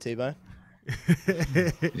 days with you, T-Bone.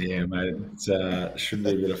 Yeah, mate, it should be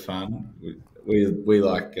a bit of fun. We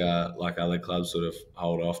like other clubs sort of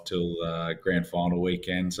hold off till grand final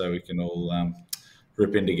weekend so we can all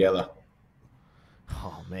rip in together.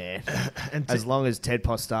 Oh, man. As long as Ted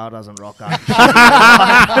Postal doesn't rock up.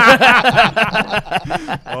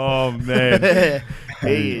 Oh, man.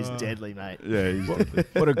 He is deadly, mate. Yeah, he's deadly.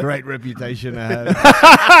 What a great reputation to have.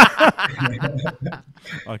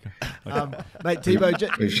 Okay. Mate, T-Bone...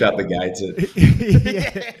 We've shut the gates.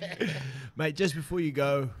 Yeah. Mate, just before you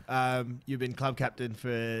go, you've been club captain for,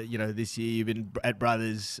 this year. You've been at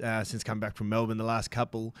Brothers since coming back from Melbourne, the last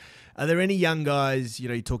couple. Are there any young guys,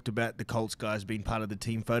 you talked about the Colts guys being part of the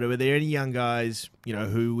team photo. Are there any young guys,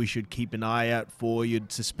 who we should keep an eye out for,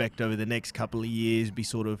 you'd suspect over the next couple of years be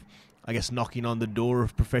sort of, I guess, knocking on the door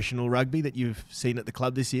of professional rugby that you've seen at the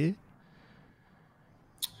club this year?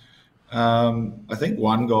 I think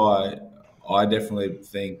one guy I definitely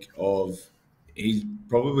think of, he's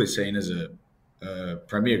probably seen as a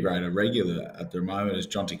premier grade, a regular at the moment, is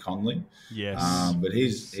Jonty Conley. Yes. But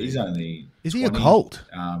he's only... Is he a Colt?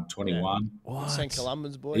 21. What? St.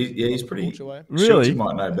 Columban's boy. He's pretty... Really? He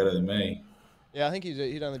might know better than me. Yeah, I think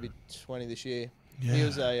he'd only be 20 this year. Yeah. He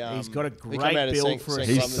was he's got a great he came out build for St.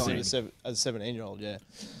 his Columban's son. as a 17-year-old, yeah.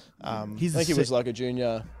 I He's think he was like a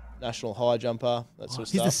junior national high jumper, that sort of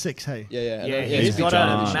stuff. He's the 6, hey? Yeah. Yeah, he's he's a big got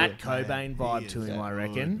trainer a this year. Matt Cobain vibe to him, I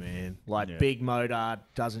reckon. Man. Like big motor,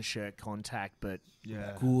 doesn't shirk contact, but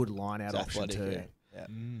good line-out He's option athletic, too. Yeah.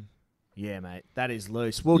 Yeah, mate, that is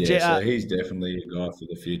loose. Well, So he's definitely a guy for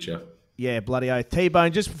the future. Yeah, bloody oath.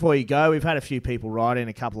 T-Bone, just before you go, we've had a few people write in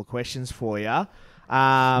a couple of questions for you.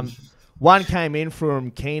 One came in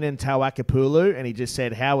from Keenan Tawakapulu, and he just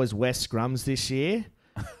said, how was West Scrums this year?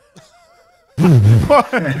 Mate,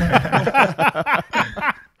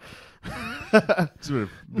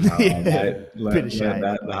 learned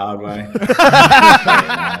that the hard way.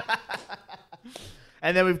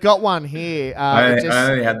 And then we've got one here. I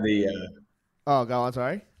only had the... Oh, go on,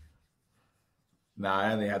 sorry. No,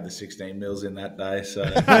 I only had the 16 mils in that day, so...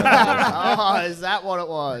 Oh, is that what it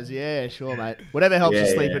was? Yeah, sure, mate. Whatever helps you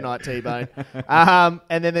sleep at night, T-Bone.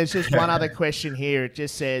 And then there's just one other question here. It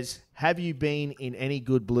just says, have you been in any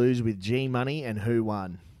good blues with G-Money and who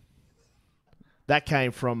won? That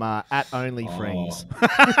came from at OnlyFriends.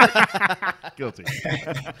 Guilty.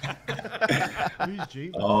 Who's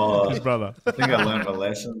G? Oh, his brother. I think I learned a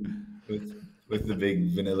lesson with the big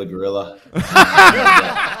vanilla gorilla.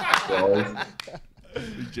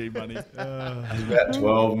 G-Money. I was about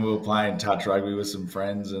 12 and we were playing touch rugby with some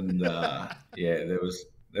friends, and there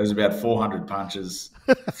was about 400 punches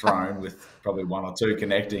thrown with probably 1 or 2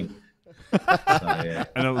 connecting. So, yeah.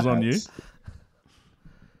 And it was on you?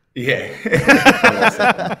 Yeah.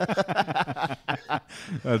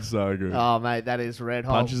 That's so good. Oh, mate, that is red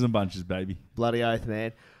hot. Punches and bunches, baby. Bloody oath,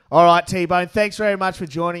 man. All right, T-Bone, thanks very much for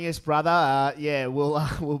joining us, brother.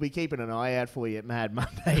 We'll be keeping an eye out for you at Mad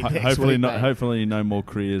Monday next week, mate. Hopefully no more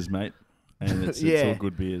careers, mate. And it's all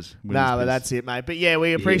good beers. But that's it, mate. But yeah,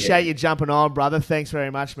 we appreciate you jumping on, brother. Thanks very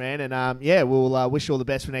much, man. And we'll wish you all the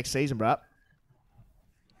best for next season, bro.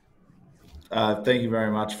 Thank you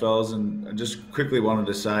very much, fellas. And I just quickly wanted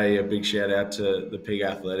to say a big shout out to the Pig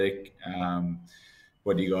Athletic.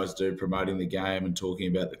 What you guys do promoting the game and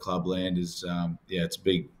talking about the club land is, it's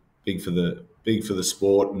big for the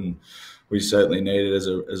sport, and we certainly need it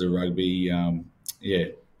as a rugby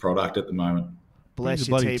product at the moment. Bless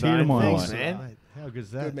you, T-Bone. Thanks, man. Right. How good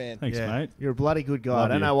is that? Good man. Thanks, mate. You're a bloody good guy. Love I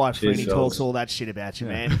don't you. know why Cheers, Freeney fellas. talks all that shit about you,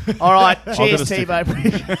 man. All right. Cheers, T-Bone.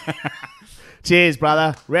 Cheers,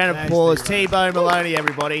 brother. Round of applause. T-Bone Moloney,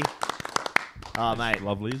 everybody. Oh, mate.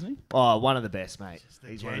 Lovely, isn't he? Oh, one of the best, mate.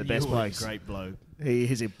 He's one of the best blokes. Great bloke. He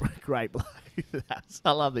is a great bloke.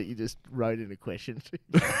 I love that you just wrote in a question.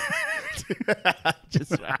 Just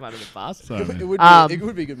throw him under the bus. So, It man.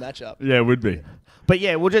 would be a good matchup. Yeah, it would be. But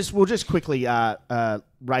yeah, we'll just quickly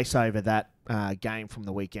race over that game from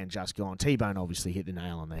the weekend just gone. T-Bone obviously hit the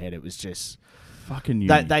nail on the head. It was just Fucking you.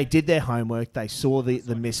 they did their homework. They saw the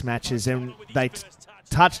mismatches and they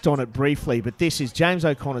touched on it briefly. But this is James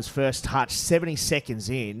O'Connor's first touch, 70 seconds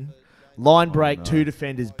in. Line break, 2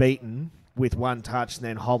 defenders beaten with 1 touch and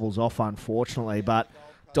then hobbles off, unfortunately. But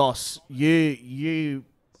Dos, you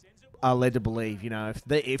are led to believe,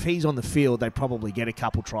 if he's on the field, they probably get a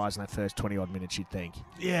couple tries in that first 20-odd minutes, you'd think.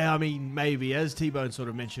 Yeah, I mean, maybe. As T-Bone sort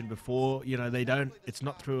of mentioned before, it's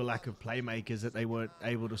not through a lack of playmakers that they weren't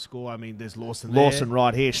able to score. I mean, there's Lawson there. Lawson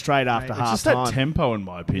right here, straight after It's half Just time. that tempo, in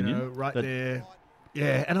my opinion. There.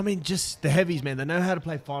 Yeah, and I mean, just the heavies, man. They know how to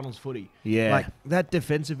play finals footy. Yeah. Like, that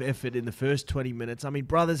defensive effort in the first 20 minutes. I mean,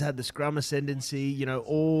 Brothers had the scrum ascendancy,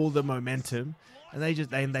 all the momentum, and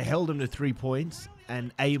they held them to 3 points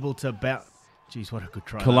and able to bounce. Jeez, what a good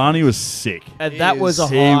try. Kalani was sick. And that was a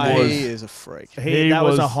He high. was- He is a freak. That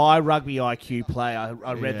was a high rugby IQ play. I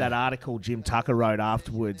read Yeah. that article Jim Tucker wrote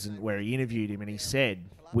afterwards, and where he interviewed him, and he said,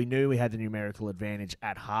 "We knew we had the numerical advantage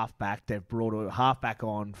at halfback. They've brought a halfback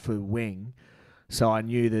on for wing, so I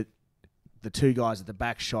knew that the 2 guys at the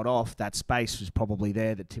back shot off. That space was probably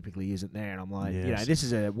there that typically isn't there." And I'm like, Yes. this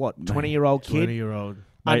is a 20-year-old kid 20-year-old.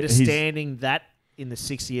 Mate, understanding that in the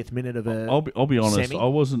 60th minute of a. I'll be honest. semi. I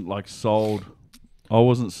wasn't sold. I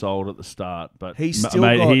wasn't sold at the start, but He's ma- still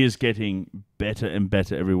mate, got- he is getting better and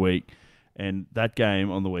better every week. And that game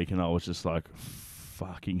on the weekend, I was just like,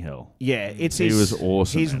 fucking hell. Yeah, it's He was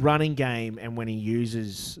awesome, His man. running game, and when he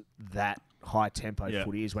uses that high tempo Yeah.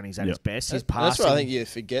 footy is when he's at Yeah. his best. His That's passing. where I think you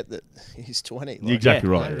forget that he's 20. You're exactly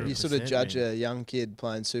right. 100%. You sort of judge man. a young kid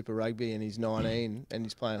playing Super Rugby and he's 19 and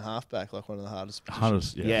he's playing halfback, like one of the hardest positions.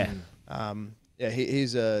 Hunters, Yeah.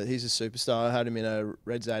 He's a superstar. I had him in a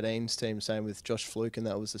Reds 18s team, same with Josh Fluke, and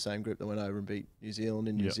that was the same group that went over and beat New Zealand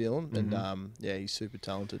in New Yep. Zealand. And he's super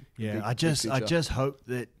talented. Yeah, Big I just future. hope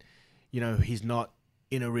that he's not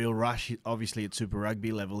in a real rush, obviously at Super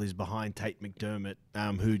Rugby level, is behind Tate McDermott,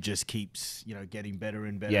 who just keeps, getting better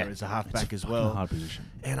and better as a halfback as well. Hard position.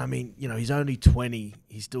 And I mean, he's only 20.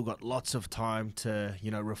 He's still got lots of time to,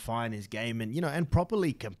 refine his game and, and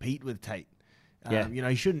properly compete with Tate.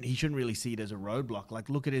 He shouldn't really see it as a roadblock. Like,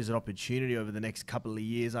 look at it as an opportunity over the next couple of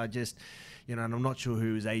years. I just, and I'm not sure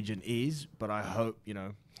who his agent is, but I hope,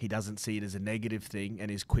 he doesn't see it as a negative thing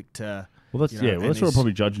and is quick to. Well, that's that's what I'm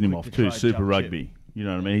probably judging him off too. Super Rugby. Ship. You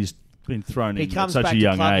know what I mean? He's been thrown in at such a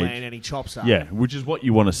young age, and he chops up. Yeah, which is what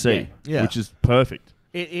you want to see. Yeah. Which is perfect.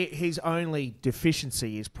 His only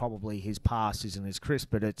deficiency is probably his pass isn't as crisp,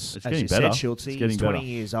 but it's as you better. said, Schultz, he's 20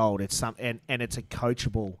 years old. It's and it's a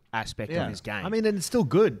coachable aspect of his game. I mean, and it's still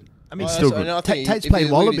good. I mean, still good. Tate's played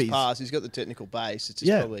Wallabies. Pass, he's got the technical base. It's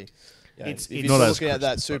just probably. It's if not you're looking at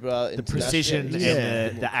that super the precision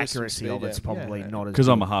and the accuracy of it's probably not as. Because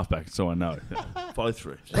I'm a halfback, so I know. Follow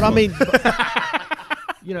through. But I mean.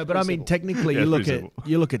 But I mean, technically,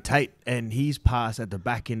 you look at Tate and his pass at the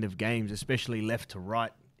back end of games, especially left to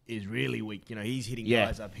right, is really weak. He's hitting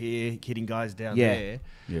guys up here, hitting guys down there.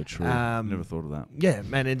 Yeah, true. Never thought of that. Yeah,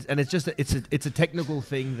 man, and it's just it's a technical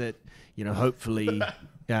thing that hopefully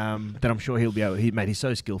that I'm sure he'll be able. He's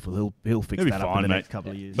so skillful. He'll fix that up in the next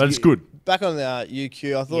couple of years. But it's good. Back on the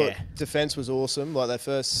UQ, I thought defence was awesome. Like their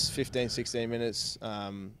first 15, 16 minutes,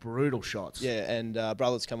 brutal shots. Yeah, and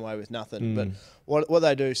Brothers come away with nothing. But what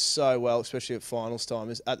they do so well, especially at finals time,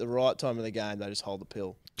 is at the right time of the game they just hold the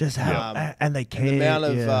pill. Just how and they care. And the amount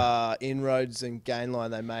of inroads and gain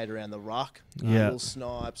line they made around the ruck, little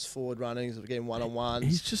snipes, forward runnings, getting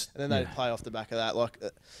one-on-ones. And then they play off the back of that. Like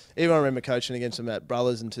even I remember coaching against them at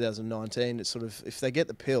Brothers in 2019. It's sort of if they get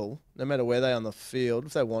the pill, no matter where they are on the field,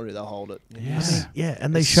 if they want to, they'll hold it.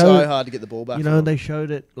 And they showed so hard to get the ball back. And they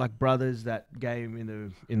showed it like Brothers that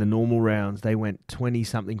game in the normal rounds. They went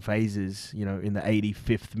 20-something phases, in the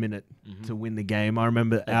 85th minute to win the game. I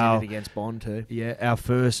remember they did it against Bond too. Yeah, our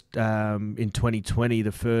first in 2020,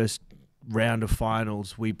 the first round of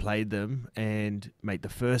finals, we played them, and mate, the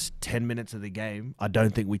first 10 minutes of the game, I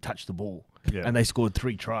don't think we touched the ball. Yeah. And they scored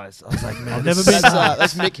 3 tries. I was like, man,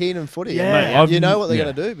 that's Mick Heenan footy. Yeah. Mate, you know what they're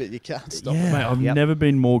going to do, but you can't stop it. Mate, I've never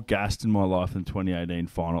been more gassed in my life than 2018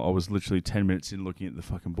 final. I was literally 10 minutes in looking at the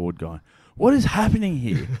fucking board going, what is happening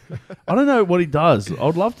here? I don't know what he does. I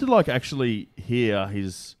would love to actually hear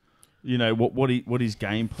his, what his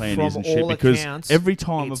game plan is and shit. Because accounts, every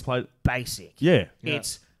time I've played, basic. Yeah,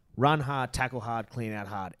 it's run hard, tackle hard, clean out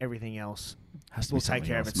hard. Everything else will take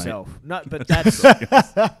care of itself. Mate. No, but that's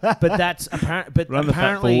apparent. But run apparently, the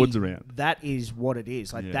fat forwards around. That is what it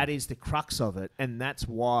is. That is the crux of it, and that's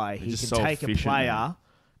why he can take a player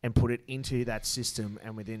and put it into that system,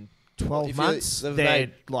 and within 12 months,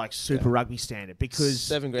 they're like Super Rugby standard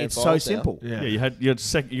because it's so simple. Yeah, you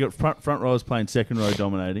got front rowers playing second row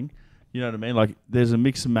dominating. You know what I mean? Like there's a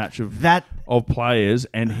mix and match of players,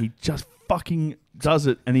 and he just fucking does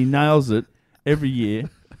it, and he nails it every year.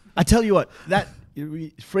 I tell you what, that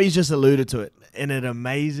Freeze just alluded to it, and it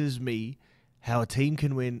amazes me how a team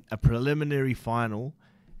can win a preliminary final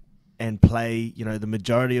and play, the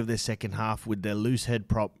majority of their second half with their loose head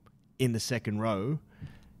prop in the second row,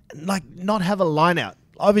 and not have a line out.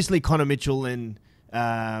 Obviously, Connor Mitchell and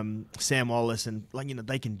Sam Wallace and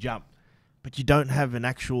they can jump. But you don't have an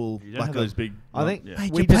actual those big. I think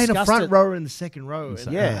we played a front row in the second row.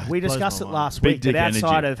 We discussed it last week. But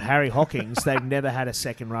outside of Harry Hawkins, they've never had a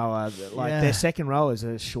second rower. Their second rowers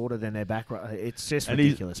are shorter than their back row. It's just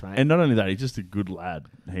ridiculous, mate. And not only that, he's just a good lad.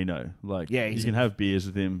 You can have beers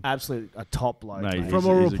with him. Absolutely a top bloke. Mate. From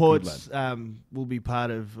all reports, will be part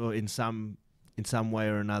of in some way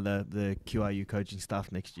or another the QRU coaching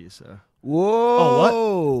staff next year. So.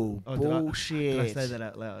 Whoa! Oh, bullshit! Did I say that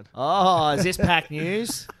out loud? Oh, is this pack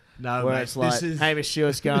news? No, where mate, it's like Hamish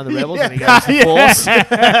Stewart's going to the Rebels and he goes to Force.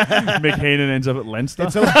 Mick Heenan ends up at Leinster.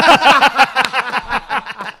 It's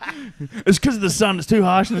because of the sun. It's too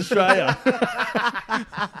harsh in Australia.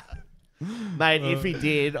 Mate, if he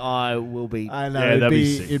did, I will be. I know.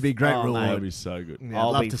 It'd be great rule. That'd be so good. Yeah,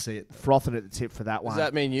 I'd love to see it. Frothing at the tip for that one. Does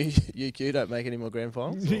that mean UQ don't make any more grand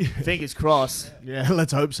finals? Fingers crossed. Yeah,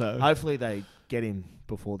 let's hope so. Hopefully they get him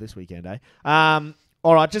before this weekend, eh?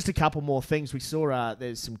 All right, just a couple more things. We saw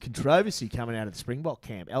there's some controversy coming out of the Springbok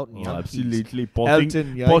camp. Elton Yankees. Absolutely. Potting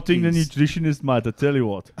the nutritionist, mate. I tell you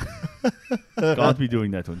what. Can't be doing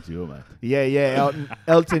that on tour, mate. Yeah.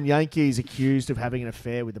 Elton Yankees accused of having an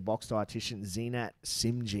affair with the box dietitian Zinat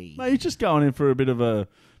Simji. Mate, he's just going in for a bit of a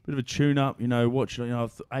tune-up.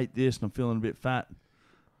 I've ate this and I'm feeling a bit fat.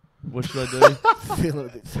 What should I do? Feeling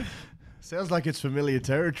a bit fat. Sounds like it's familiar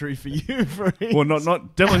territory for you, Freeze. Well,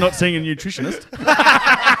 definitely not seeing a nutritionist.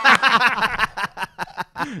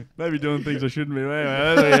 Maybe doing things I shouldn't be.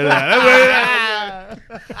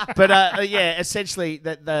 But yeah, essentially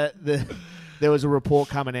that there was a report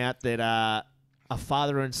coming out that a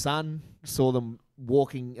father and son saw them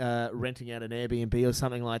walking, renting out an Airbnb or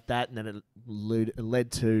something like that, and then it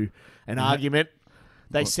led to an argument.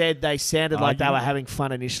 They said they sounded like they were having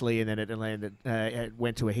fun initially, and then it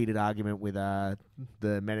went to a heated argument with the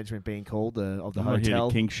management being called of the I'm not here hotel.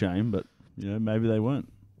 to kink shame, but maybe they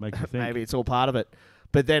weren't. Make you think. Maybe it's all part of it.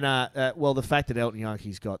 But then, the fact that Elton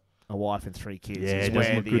Youngie's got a wife and 3 kids is it where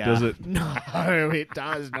doesn't look good, does it? No, it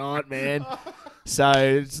does not, man.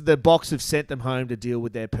 So the Box have sent them home to deal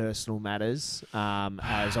with their personal matters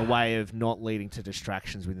as a way of not leading to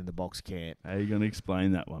distractions within the Box camp. How are you going to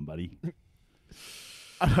explain that one, buddy?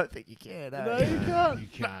 I don't think you can. No, you can't. You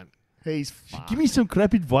can't. He's fucked. Give me some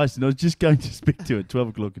crap advice, and I was just going to speak to it at 12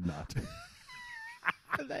 o'clock at night.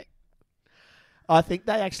 I think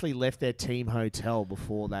they actually left their team hotel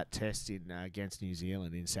before that test against New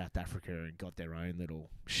Zealand in South Africa and got their own little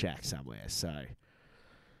shack somewhere. So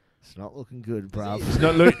it's not looking good, bruv.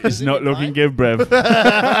 It's not looking good, bruv.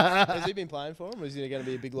 Has he been playing for him, or is he going to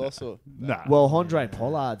be a big loss? Or Nah. Well, Andre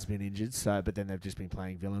Pollard's been injured, but then they've just been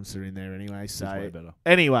playing Willems in there anyway. So way better.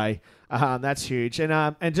 Anyway, that's huge.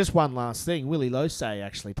 And just one last thing, Willie Losey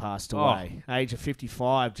actually passed away, age of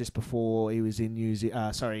 55, just before he was in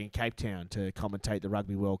in Cape Town to commentate the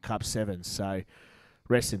Rugby World Cup Sevens. So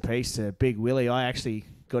rest in peace to Big Willie. I actually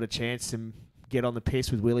got a chance to get on the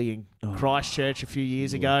piss with Willie in Christchurch a few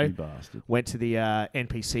years ago. Bastard. Went to the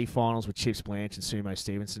NPC finals with Chips Blanche and Sumo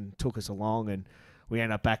Stevenson. Took us along, and we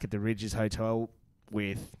ended up back at the Ridges Hotel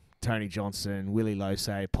with Tony Johnson, Willie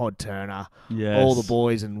Losey, Pod Turner, all the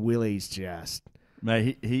boys, and Willie's just...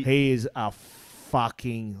 Mate, he is a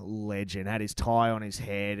fucking legend. Had his tie on his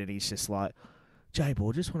head, and he's just like,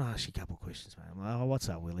 J-Ball, just want to ask you a couple of questions, man. I'm like, what's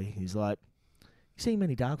up, Willie? He's like, you seen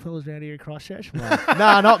many dark fellas around here in Christchurch? I'm like,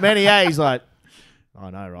 nah, not many, eh? He's like, I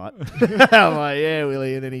know, right? I'm like, yeah,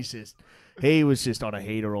 Willie. And then he was just on a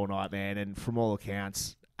heater all night, man. And from all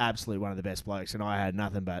accounts, absolutely one of the best blokes. And I had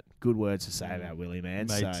nothing but good words to say about Willie, man.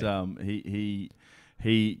 Mate, so.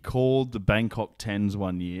 he called the Bangkok Tens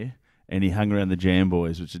one year, and he hung around the Jam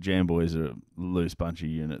Boys, which the Jam Boys are a loose bunch of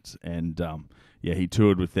units. And he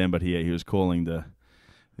toured with them, but he was calling the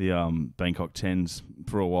Bangkok Tens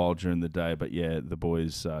for a while during the day, but the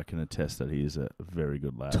boys can attest that he is a very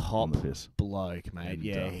good lad. Top bloke, mate.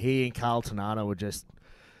 And, he and Carl Tanana were just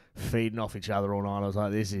feeding off each other all night. I was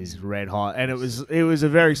like, this is red hot, and it was a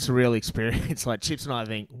very surreal experience. Like Chips and I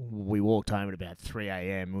think we walked home at about 3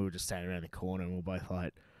 a.m. We were just standing around the corner, and we were both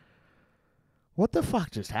like, "What the fuck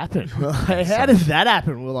just happened? Like, how did that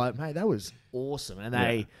happen?" We're like, "Mate, that was awesome."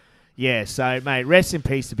 And so mate, rest in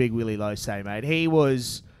peace to Big Willie Losey, mate. He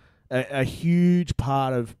was a huge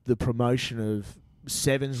part of the promotion of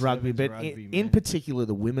Sevens rugby, but in particular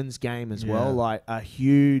the women's game as well. Like a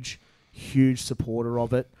huge supporter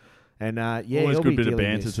of it. And always good bit of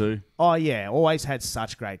banter too. Oh yeah, always had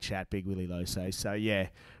such great chat, Big Willie Losey. So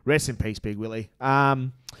rest in peace, Big Willie.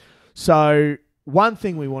 So one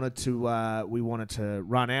thing we wanted to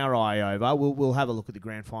run our eye over. We'll have a look at the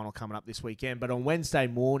grand final coming up this weekend. But on Wednesday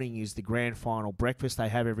morning is the grand final breakfast they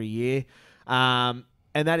have every year.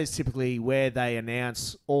 And that is typically where they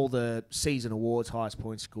announce all the season awards, highest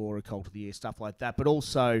point scorer, cult of the year, stuff like that, but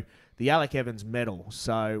also the Alec Evans medal.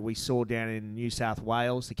 So we saw down in New South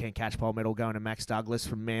Wales the Ken Catchpole medal going to Max Douglas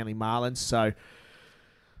from Manly Marlins. So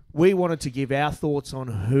we wanted to give our thoughts on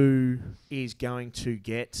who is going to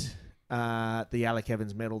get the Alec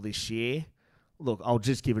Evans medal this year. Look, I'll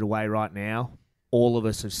just give it away right now. All of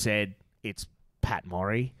us have said it's Pat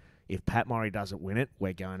Murray. If Pat Murray doesn't win it,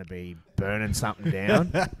 we're going to be burning something down.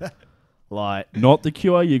 Not the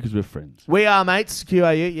QRU because we're friends. We are, mates.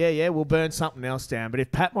 QRU, yeah. We'll burn something else down. But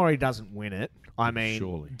if Pat Murray doesn't win it,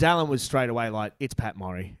 surely. Dallin was straight away like, it's Pat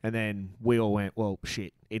Murray. And then we all went, well,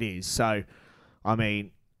 shit, it is. So,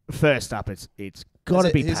 first up, it's got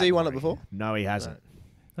to be Pat Has he won Murray. it before? No, he hasn't.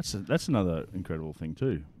 That's another incredible thing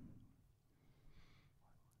too.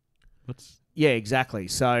 Yeah, exactly.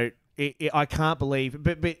 So... I can't believe,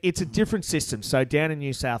 but it's a different system. So down in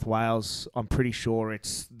New South Wales, I'm pretty sure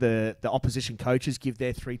it's the opposition coaches give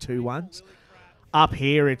their 3-2-1s. Up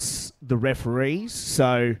here, it's the referees.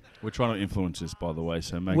 So we're trying to influence this, by the way.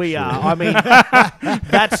 So we sure. are.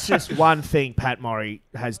 That's just one thing Pat Murray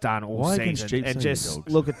has done all season. And just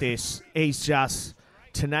look at this. He's just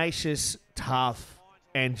tenacious, tough,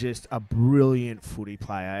 and just a brilliant footy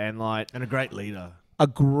player, and a great leader. A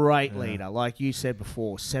great leader. Like you said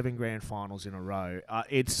before, 7 grand finals in a row.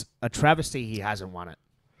 It's a travesty he hasn't won it.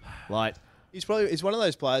 He's one of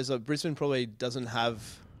those players, like Brisbane probably doesn't have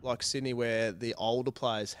like Sydney, where the older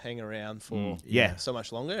players hang around for so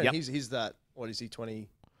much longer. And he's that. What is he? 27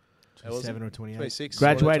 or 28. 26.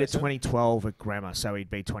 Graduated 2012 at Grammar, so he'd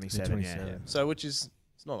be 27. Yeah. So which is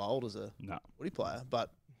it's not old as a footy player,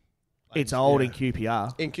 but it's old in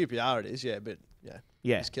QPR. In QPR, it is, but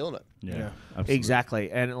he's killing it. Yeah, absolutely.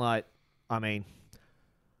 Exactly. And like, I mean,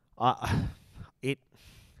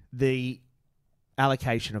 the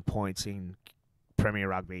allocation of points in Premier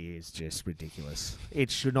Rugby is just ridiculous.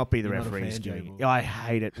 It should not be the referees doing it. I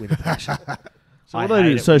hate it with a passion. So what they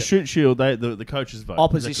do? So Shoot Shield, the coaches vote.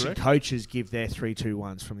 Opposition coaches give their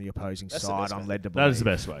 3-2-1s from the opposing side. I'm led to believe that is the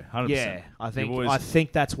best way. 100%. Yeah, I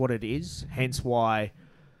think that's what it is. Hence why,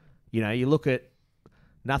 you look at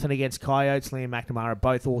nothing against Coyotes, Liam McNamara,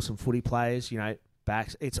 both awesome footy players.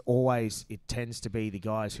 Backs. It tends to be the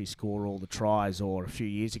guys who score all the tries. Or a few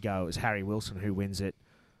years ago, it was Harry Wilson who wins it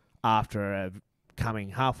after coming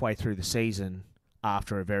halfway through the season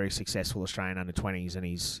after a very successful Australian under-20s, and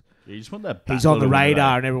he's on the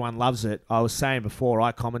radar and everyone loves it. I was saying before,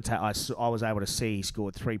 I was able to see he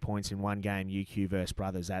scored 3 points in one game, UQ versus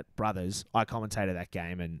Brothers at Brothers. I commentated that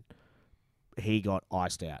game and he got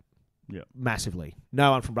iced out massively.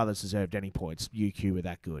 No one from Brothers deserved any points. UQ were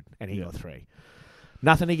that good and he got 3.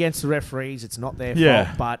 Nothing against the refinals. It's not their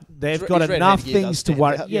fault, but they've got enough things to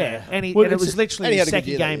worry. And it was literally the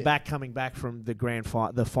second game back, coming back from the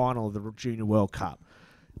the final of the Junior World Cup.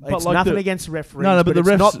 It's like nothing against the referees, but the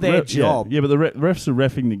refs, it's not their job. Yeah, but the refs are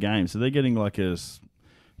reffing the game, so they're getting like they're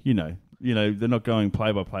not going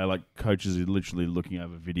play by play like coaches are literally looking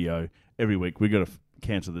over video every week. We got to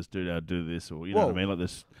cancel this dude, do this, or what I mean, like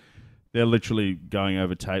this. They're literally going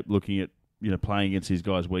over tape, looking at playing against these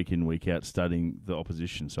guys week in, week out, studying the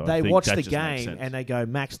opposition. So they watch the game and they go,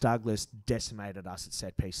 Max Douglas decimated us at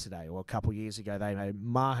set piece today. Or a couple of years ago, they know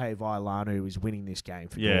Mahe Vailanu is winning this game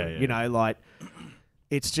for good.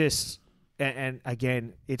 It's just, and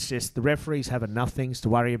again, it's just the referees have enough things to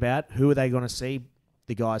worry about. Who are they going to see?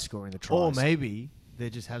 The guys scoring the tries. Or maybe there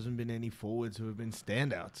just hasn't been any forwards who have been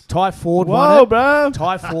standouts. Ty Ford won it. Bro.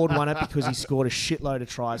 Ty Ford won it because he scored a shitload of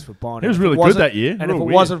tries for Bond. He was really good that year. And if it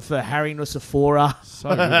wasn't for Harry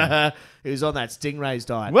Nusafora, he was on that Stingrays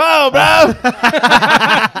diet. Whoa, bro!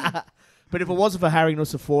 But if it wasn't for Harry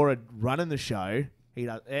Nusafora running the show, he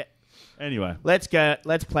does. Anyway, let's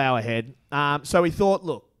plow ahead. So we thought,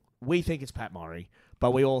 look, we think it's Pat Murray,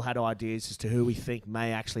 but we all had ideas as to who we think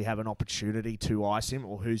may actually have an opportunity to ice him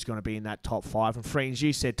or who's going to be in that top 5. And Friends,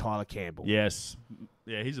 you said Tyler Campbell. Yes.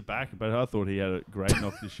 Yeah, he's a backer, but I thought he had a great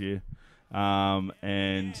knock this year.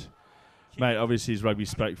 And, mate, obviously his rugby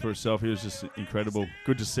spoke for itself. He was just incredible.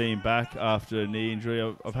 Good to see him back after a knee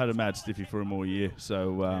injury. I've had a mad stiffy for him all year.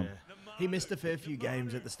 So, he missed a fair few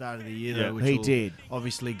games at the start of the year, though, which he did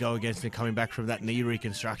obviously go against him coming back from that knee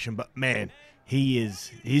reconstruction. But, man,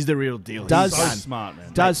 he's the real deal. He's so smart,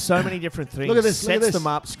 man. Does so many different things. Look at this. Sets them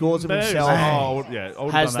up, scores them himself.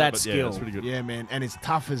 Has that skill. Yeah, that's pretty good. Yeah, man. And it's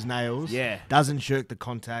tough as nails. Yeah. Doesn't shirk the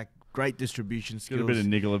contact. Great distribution skills. Got a bit of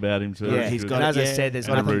niggle about him, too. Yeah, he's got, as I said, there's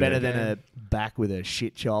nothing better than a back with a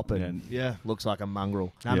shit chop and looks like a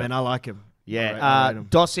mongrel. No, man, I like him. Yeah. I rate him.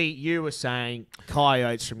 Dossie, you were saying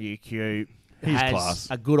Coyotes from UQ. He's has class.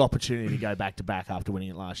 A good opportunity to go back-to-back after winning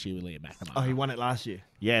it last year with Liam McNamara. Oh, he won it last year?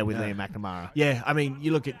 Yeah, with Liam McNamara. Yeah, I mean,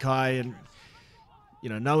 you look at Kai and,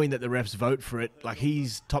 knowing that the refs vote for it, like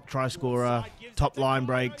he's top try scorer, top line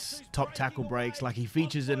breaks, top tackle breaks. Like he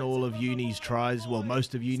features in all of Uni's tries, well,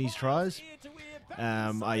 most of Uni's tries.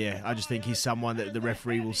 I just think he's someone that the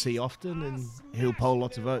referee will see often and he'll poll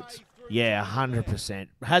lots of votes. Yeah, 100%.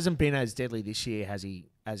 Hasn't been as deadly this year as he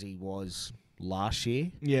was last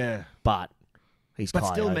year. Yeah. But he's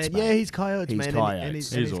Coyotes, still, man. Mate. Yeah, he's Coyotes, man.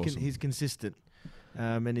 Coyotes. And he's awesome. He's consistent.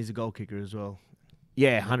 And he's a goal kicker as well.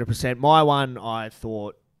 Yeah, 100%. My one, I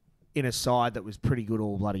thought, in a side that was pretty good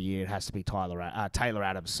all bloody year, it has to be Taylor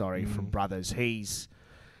Adams, from Brothers. He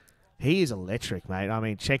is electric, mate. I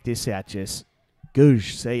mean, check this out. Just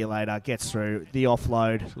goosh, see you later. Gets through the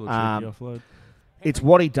offload. Offload. It's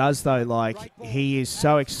what he does, though. Like, he is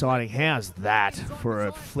so exciting. How's that for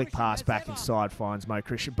a flick pass back inside, finds Mo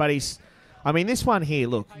Christian? But this one here,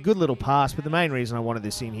 look, good little pass. But the main reason I wanted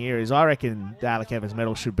this in here is I reckon the Alec Evans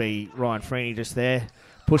medal should be Ryan Freeney just there,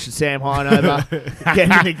 pushing Sam Hine over,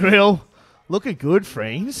 getting in the grill. Looking good,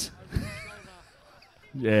 Freens.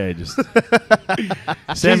 Yeah, just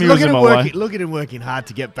Sammy was in my way. Look at him working hard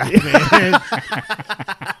to get back, man.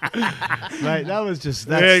 Mate, that was just...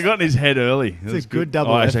 he got in his head early. It's a good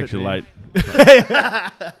double effort. It's actually late.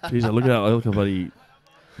 Jeez, look at bloody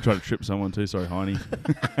Try to trip someone too. Sorry, Heine.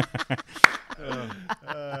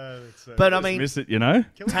 But I mean, Miss it, you know.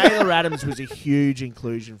 Taylor Adams was a huge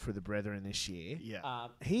inclusion for the Brethren this year. Yeah.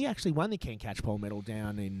 He actually won the Ken Catch Pole medal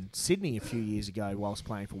down in Sydney a few years ago whilst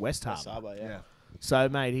playing for West Harbour. Sabo, yeah. So,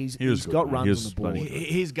 mate, he's good, got mate. runs on the board.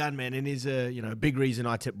 His gun, man, and his a big reason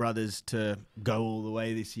I tipped Brothers to go all the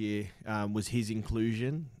way this year was his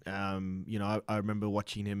inclusion. I remember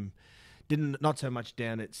watching him. Not so much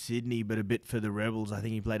down at Sydney, but a bit for the Rebels. I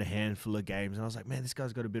think he played a handful of games, and I was like, man, this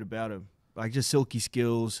guy's got a bit about him. Like just silky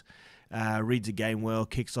skills, reads a game well,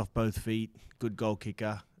 kicks off both feet, good goal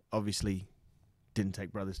kicker. Obviously, didn't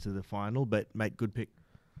take Brothers to the final, but mate, good pick.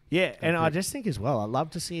 Yeah, and I just think as well, I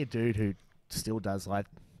love to see a dude who still does like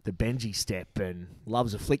the Benji step and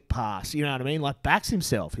loves a flick pass. You know what I mean? Like backs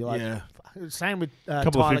himself. You're like, same with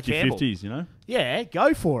Couple Tyler of Campbell. 50-50s, you know. Yeah,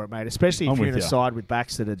 go for it, mate. Especially if I'm you're in with a ya. side with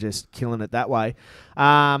backs that are just killing it that way.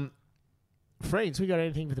 Friends, we got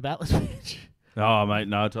anything for the Battlers bench? Oh, mate,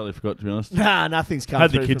 no, I totally forgot, to be honest. Nah, nothing's come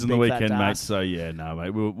Had through the kids on from the Big Fat weekend, mate, Darts. so yeah, no,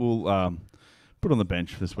 mate. We'll put on the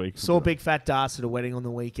bench this week. Saw Big Fat Darts at a wedding on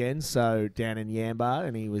the weekend, so down in Yamba,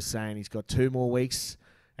 and he was saying he's got 2 more weeks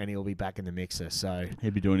and he'll be back in the mixer. So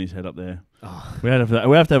He'd be doing his head up there. oh, We have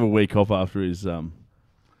to have a week off after his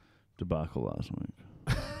debacle last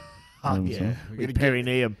week. yeah, with Perry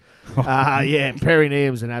Neum. Perry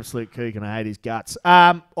Neum's an absolute kook and I hate his guts.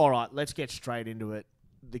 All right, let's get straight into it.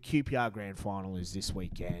 The QPR Grand Final is this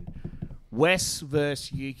weekend. West versus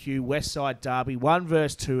UQ, West Side Derby, 1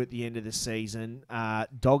 versus 2 at the end of the season.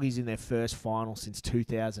 Doggies in their first final since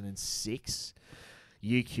 2006.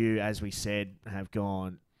 UQ, as we said, have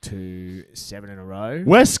gone to 7 in a row.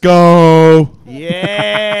 West go!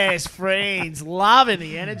 Yes, friends, loving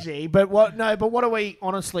the energy. But what are we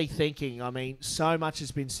honestly thinking? I mean, so much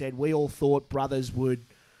has been said. We all thought Brothers would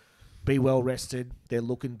be well rested. They're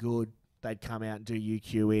looking good. They'd come out and do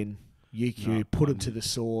UQ in. UQ, put them to the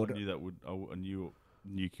sword. I knew that would. I knew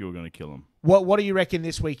UQ were going to kill him. What do you reckon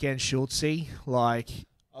this weekend, Schultzy? Like,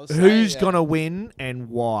 I was who's saying, going to win and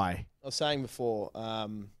why? I was saying before,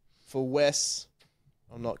 for Wes,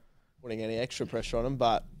 I'm not putting any extra pressure on them,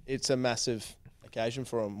 but it's a massive occasion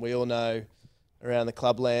for them. We all know around the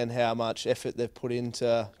clubland how much effort they've put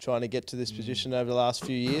into trying to get to this position over the last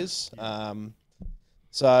few years.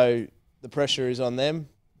 So the pressure is on them.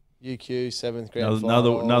 UQ, 7th grand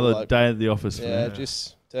final. Another day at the office. Yeah,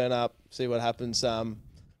 just turn up, see what happens. To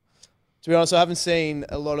be honest, I haven't seen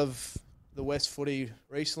a lot of the West footy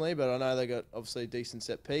recently, but I know they got obviously a decent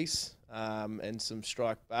set piece and some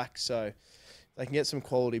strike back. So if they can get some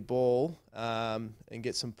quality ball and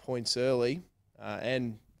get some points early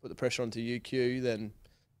and put the pressure onto UQ, then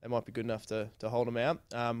they might be good enough to hold them out.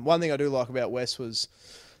 One thing I do like about West was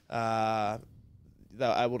they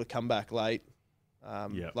were able to come back late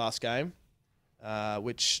last game,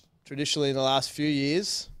 which traditionally in the last few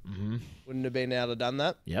years wouldn't have been able to done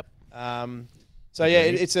that. Yep.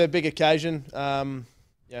 It's a big occasion.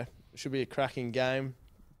 It should be a cracking game.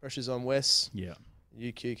 Pressure's on West. Yeah.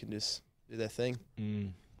 UQ can just do their thing.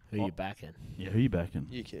 Who you backing? Yeah, who you backing?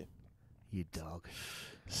 UQ. You dog.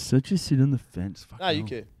 So just sit on the fence. No,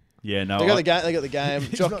 UQ. Yeah, no. They got the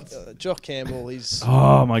game. Jock Campbell. He's.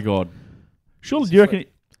 Oh my God. Surely, do you reckon?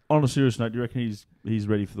 On a serious note, do you reckon he's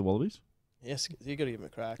ready for the Wallabies? Yes, you got to give him a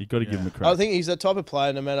crack. You've got to give him a crack. I think he's the type of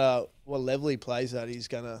player. No matter what level he plays at, he's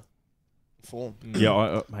gonna perform.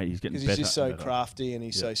 Yeah, mate, he's getting Because better. he's just so and better. crafty and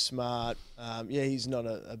he's so smart. He's not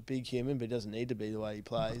a big human, but he doesn't need to be the way he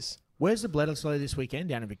plays. Where's the Bledisloe this weekend?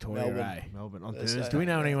 Down in Victoria, Melbourne. Melbourne on Thursday. Thursday. Do we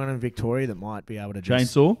know anyone in Victoria that might be able to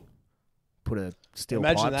just Chainsaw? put a steel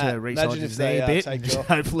Imagine pipe that. to resize Imagine his if knee they, a bit? take And Jock.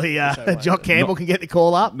 hopefully, Which they won't, Jock but- Campbell can get the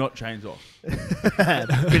call up. Not chainsaw.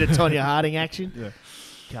 Bit of Tonya Harding action. Yeah.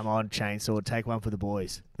 Come on, Chainsaw, take one for the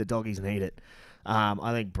boys. The doggies need it.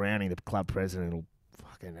 I think Browning, the club president, will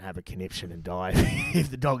fucking have a conniption and die if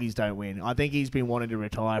the doggies don't win. I think he's been wanting to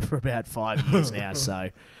retire for about 5 years now, so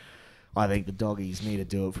I think the doggies need to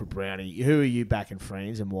do it for Brownie. Who are you backing,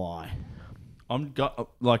 friends, and why? I'm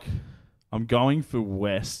going for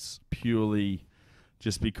Wests purely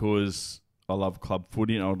just because I love club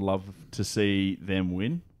footy and I would love to see them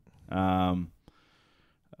win.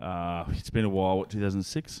 It's been a while.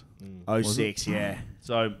 2006? 06, yeah.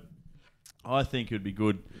 So I think it would be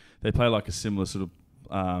good. They play like a similar sort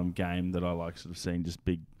of game that I like sort of seeing, just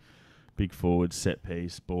big forward, set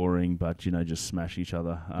piece, boring, but, just smash each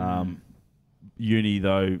other. Uni,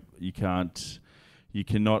 though, you cannot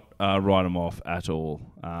write them off at all.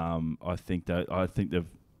 I think they've.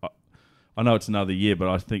 I know it's another year, but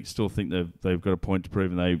I still think they've got a point to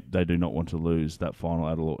prove, and they do not want to lose that final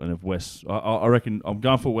at all. And if West, I reckon I'm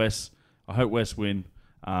going for West. I hope West win.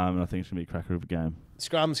 And I think it's going to be a cracker of a game.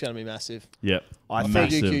 Scrum's going to be massive. Yep. I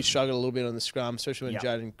think UQ struggled a little bit on the scrum, especially when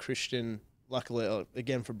Jaden Christian, luckily,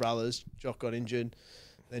 again for brothers, Jock got injured.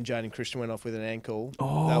 Then Jaden Christian went off with an ankle.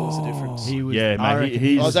 Oh, that was the difference. He was, yeah,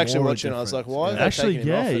 mate. I was actually watching. I was like, "Why?" Yeah. Actually, taking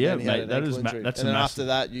him off? And mate. That's and then after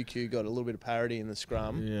that, UQ got a little bit of parity in the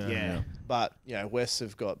scrum. Yeah. But West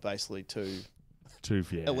have got basically two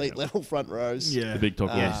yeah, elite level front rows. Yeah. The big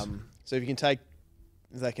talk. So if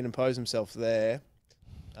they can impose themselves there,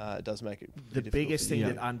 it does make it. The biggest thing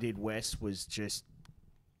that undid West was just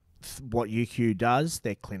what UQ does.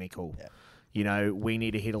 They're clinical. Yeah. We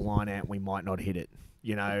need to hit a line out. We might not hit it.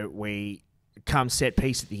 We come set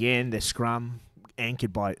piece at the end. Their scrum,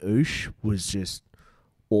 anchored by Oosh, was just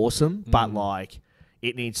awesome. But,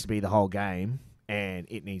 it needs to be the whole game, and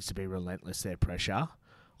it needs to be relentless, their pressure.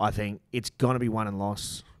 I think it's going to be won and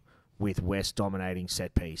lost with West dominating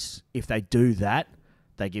set piece. If they do that,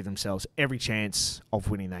 they give themselves every chance of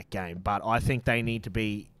winning that game. But I think they need to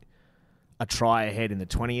be a try ahead in the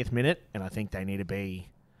 20th minute, and I think they need to be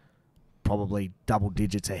probably double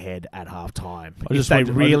digits ahead at half time. I just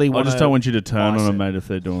don't want you to turn on them, mate, if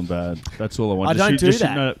they're doing bad. That's all I want. I don't do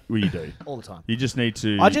that. No, well, you do. All the time. You just need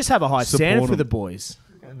to. I just have a high standard for the boys,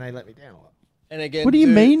 and they let me down a lot. And again, what do you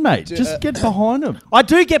mean, mate? Just get behind them. I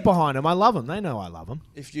do get behind them. I love them. They know I love them.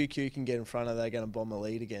 If UQ can get in front of, they're going to bomb a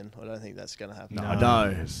lead again. I don't think that's going to happen.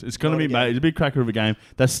 No. It's going to be, mate. It's a big cracker of a game.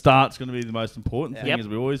 The start's going to be the most important thing, as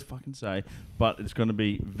we always fucking say. But it's going to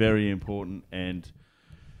be very important, and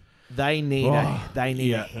they need a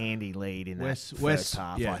handy lead in that first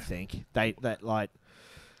half. Yeah. I think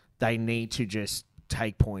they need to just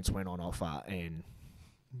take points when on offer and.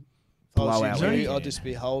 I'll just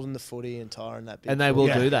be holding the footy and tiring that bit. And they will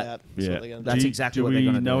do that. That's exactly what they're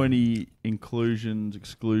going to do. Do we know any inclusions,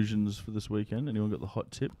 exclusions for this weekend? Anyone got the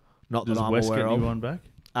hot tip? Not that I'm aware of. Does West get anyone back?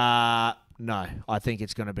 No. I think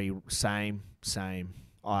it's going to be same.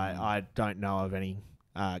 I don't know of any.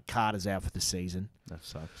 Carter's out for the season. That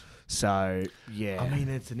sucks. So, yeah. I mean,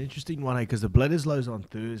 it's an interesting one, because the Bledisloe's on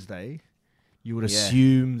Thursday. You would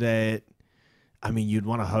assume that, you'd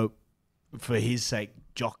want to hope for his sake,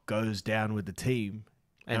 Jock goes down with the team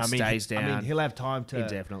and stays down. He'll have time to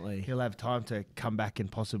indefinitely. He'll have time to come back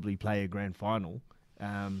and possibly play a grand final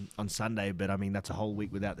on Sunday. But that's a whole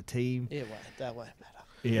week without the team. Yeah, that won't matter.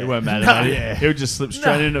 Yeah. It won't matter. He'll just slip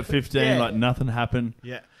straight in at 15 like nothing happened.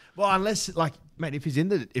 Yeah. Well, unless mate, if he's in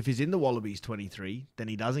the Wallabies 23, then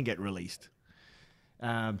he doesn't get released.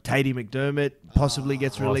 Tatey McDermott possibly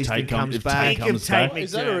gets released and comes back.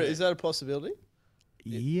 Is that a possibility?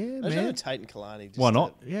 Yeah, man. Tate and Kalani. Why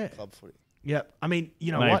not? Yeah. Club footy. Yeah. Mate,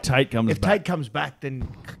 what? If Tate comes back, then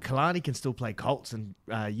Kalani can still play Colts, and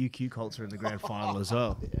UQ Colts are in the grand final as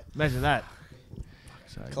well. Yeah. Imagine that.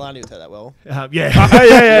 Kalani will take that well.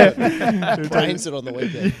 Yeah. Brains it on the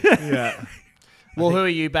weekend. Yeah. Well, who are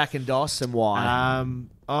you backing, Doss, and why?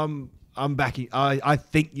 I'm backing. I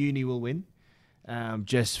think Uni will win.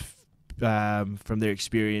 Just from their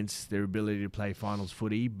experience, their ability to play finals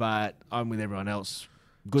footy, but I'm with everyone else.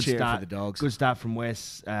 Good start for the Dogs. Good start from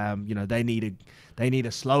West. They need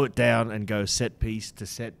to slow it down and go set piece to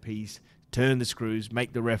set piece, turn the screws,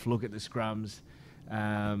 make the ref look at the scrums,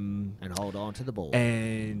 and hold on to the ball.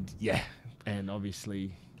 And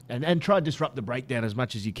obviously, and try to disrupt the breakdown as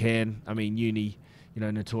much as you can. Uni,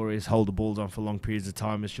 notorious hold the balls on for long periods of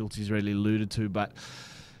time, as Schultz has really alluded to, but.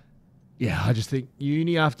 Yeah, I just think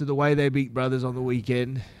Uni, after the way they beat Brothers on the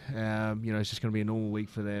weekend, it's just going to be a normal week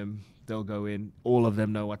for them. They'll go in. All of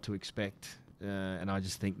them know what to expect. And I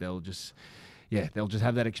just think they'll just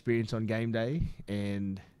have that experience on game day.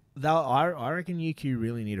 And I reckon UQ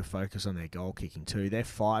really need to focus on their goal kicking too. They're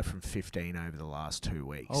 5 from 15 over the last 2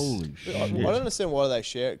 weeks. Holy shit. I don't understand why they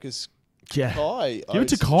share it, because Kai... Give it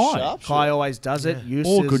to Kai. Kai always does it.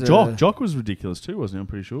 Good Jock. Jock was ridiculous too, wasn't he? I'm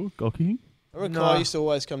pretty sure. Goal kicking. I remember Kai used to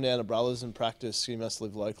always come down to Brothers and practice. He must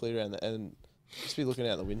live locally around there, and just be looking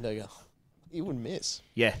out the window going, he wouldn't miss.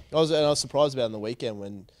 Yeah. I was surprised about on the weekend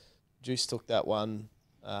when Juice took that one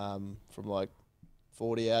from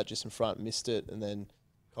 40 out just in front, missed it, and then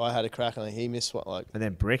Kai had a crack and he missed one. And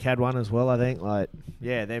then Brick had one as well, I think.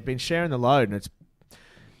 They've been sharing the load, and it's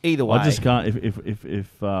either way. I just can't,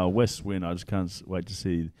 if West win, I just can't wait to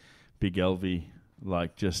see Big Elvie,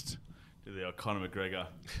 just... the Conor McGregor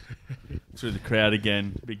through the crowd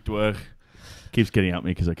again. Big dwerg keeps getting at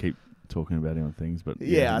me because I keep talking about him on things. But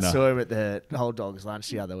I saw him at the Whole Dogs lunch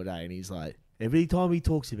the other day, and he's like, every time he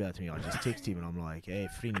talks about me, I just text him, and I'm like, "Hey,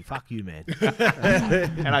 Frinny, fuck you, man."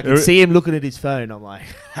 And I can see him looking at his phone. I'm like,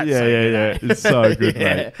 yeah. It's so good,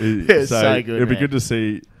 mate. It's so good. It'd be good to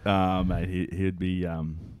see, mate. He'd be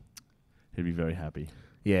very happy.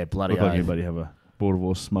 Yeah, bloody. Look like anybody have a border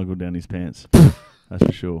was smuggled down his pants. That's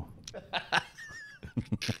for sure.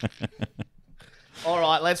 All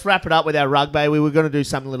right, let's wrap it up with our rugby. We were going to do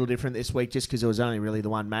something a little different this week just because it was only really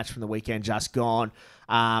the one match from the weekend just gone.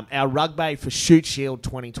 Our rugby for Shoot Shield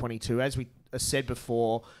 2022, as we said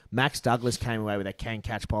before, Max Douglas came away with a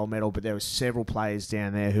can-catch bowl medal, but there were several players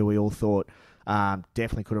down there who we all thought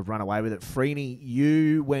definitely could have run away with it. Freeney,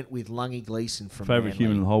 you went with Lungy Gleeson from Favourite Manly.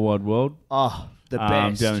 human in the whole wide world. Oh, the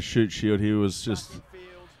best. Down in Shoot Shield, he was just...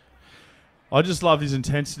 I just love his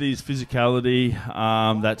intensity, his physicality,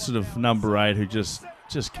 that sort of number 8 who just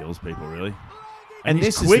kills people, really. And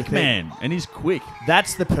he's quick, man. And he's quick.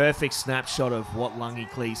 That's the perfect snapshot of what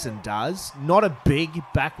Lungy Gleeson does. Not a big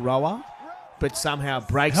back rower, but somehow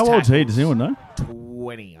breaks How old's he? Does anyone know?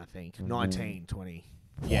 20, I think. 19, 20.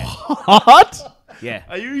 Yeah. What? Yeah.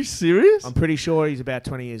 Are you serious? I'm pretty sure he's about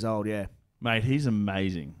 20 years old, yeah. Mate, he's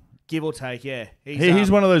amazing. Give or take, yeah. He's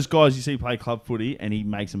one of those guys you see play club footy, and he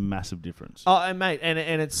makes a massive difference. Oh, and mate, and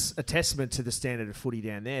it's a testament to the standard of footy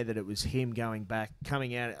down there that it was him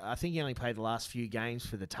coming out. I think he only played the last few games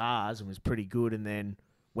for the Tars and was pretty good, and then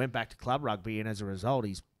went back to club rugby, and as a result,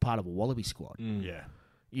 he's part of a Wallaby squad. Yeah.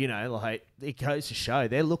 You know, like, it goes to show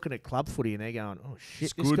they're looking at club footy and they're going, oh shit,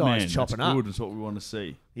 It's this good, guy's man. chopping That's up. good. That's what we want to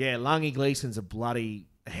see. Yeah, Lungy Gleeson's a bloody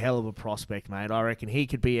hell of a prospect, mate. I reckon he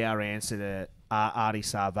could be our answer to Artie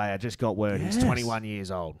Sarve. I just got word he's 21 years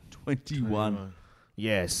old. 21.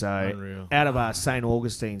 Yeah, so Unreal. out of St.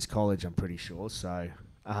 Augustine's College, I'm pretty sure. So,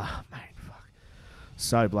 mate, fuck.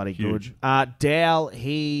 So bloody Huge. good. Dow,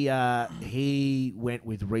 he went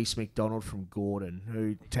with Reece McDonald from Gordon,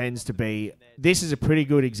 who tends to be... This is a pretty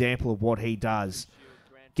good example of what he does.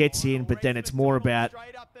 Gets in, but then it's more about...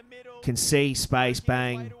 Can see space,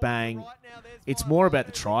 bang, bang. It's more about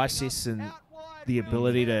the try assists and the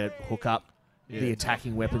ability to hook up the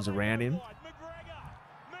attacking weapons around him.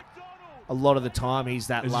 A lot of the time, he's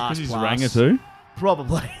that Is it last because he's a class. ranger too?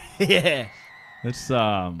 Probably, yeah. That's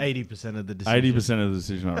 80% of the decision. 80% of the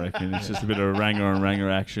decision, I reckon. It's just a bit of a ranger on ranger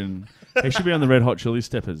action. He should be on the Red Hot Chili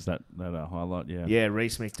Steppers, that highlight, yeah. Yeah,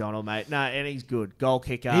 Reece McDonald, mate. No, and he's good. Goal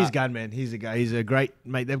kicker. He's gun, man. He's a guy. He's a great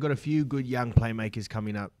mate. They've got a few good young playmakers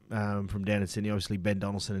coming up from down in Sydney. Obviously, Ben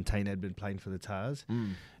Donaldson and Tane Edmund playing for the Tars.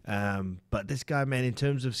 But this guy, man, in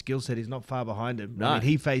terms of skill set, he's not far behind him. No. I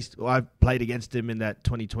mean, I played against him in that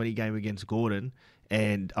 2020 game against Gordon,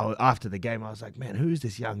 and after the game, I was like, man, who's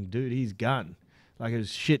this young dude? He's gun. Like, it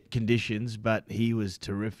was shit conditions, but he was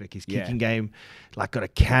terrific. His kicking game, like, got a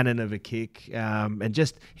cannon of a kick. And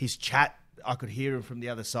just his chat, I could hear him from the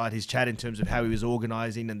other side, his chat in terms of how he was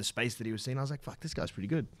organising and the space that he was seeing. I was like, fuck, this guy's pretty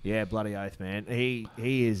good. Yeah, bloody oath, man. He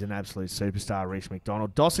is an absolute superstar, Reece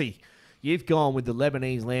McDonald. Dossie, you've gone with the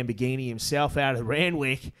Lebanese Lamborghini himself out of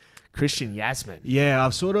Randwick, Christian Yasmin. Yeah,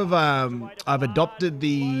 I've sort of I've adopted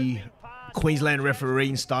the Queensland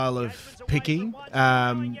refereeing style of picking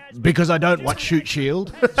because I don't watch Shoot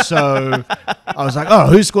Shield. So I was like, oh,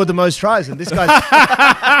 who scored the most tries? And this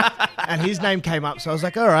guy, and his name came up. So I was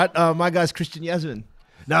like, all right, my guy's Christian Yasmin.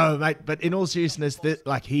 No, mate, but in all seriousness,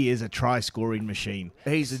 he is a try-scoring machine.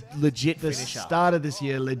 He's a legit The finisher. start of this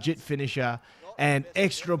year, legit finisher, and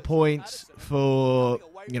extra points for,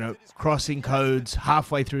 crossing codes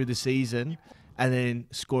halfway through the season. And then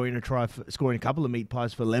scoring a couple of meat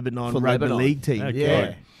pies for Lebanon rugby league team. Okay.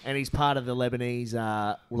 Yeah. And he's part of the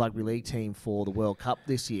Lebanese rugby league team for the World Cup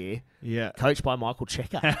this year. Yeah. Coached by Michael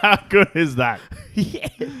Checker. How good is that? Yeah.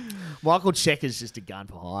 Michael Checker's just a gun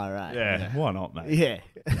for hire, right? Yeah, why not, mate? Yeah.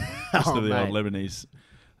 Just Oh, the mate. old Lebanese,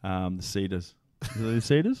 the cedars. Is it the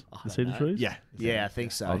cedars? The cedar trees? Yeah. Yeah, I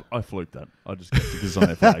think so. I fluked that. I just got because it's on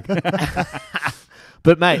their flag.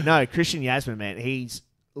 But, mate, no, Christian Yasmin, man, he's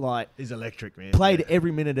He's electric, man. played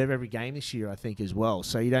every minute of every game this year, I think, as well.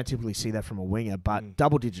 So you don't typically see that from a winger, but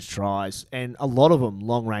double-digit tries, and a lot of them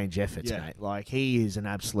long-range efforts, mate. Like, he is an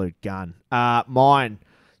absolute gun. Mine,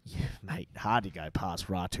 mate, hard to go past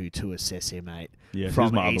Ratu to assess him, mate. Yeah, here's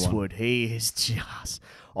from my other Eastwood. He is just...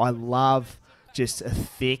 I love just a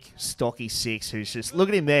thick, stocky six who's just... Look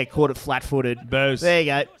at him there, caught it flat-footed. Boos. There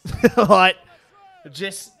you go. Like,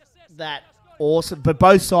 just that awesome... But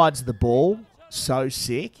both sides of the ball... So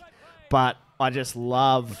sick, but I just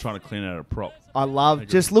love... I'm trying to clean out a prop. I love...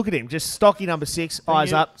 Just look at him. Just stocky number 6.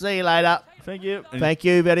 Eyes you. up. See you later. Thank you. Thank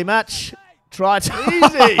you very much. Try to...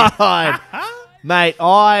 Easy. Mate,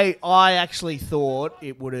 I actually thought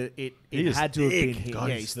it would have... It is had to have been thick. him. God,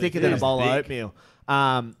 Yeah, he's he's thick. thicker He than a is bowl of thick. oatmeal.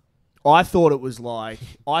 I thought it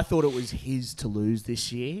was his to lose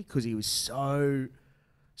this year because he was so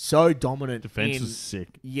dominant. Defense in, was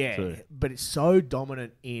sick. Yeah, too. but it's so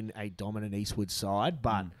dominant in a dominant Eastwood side.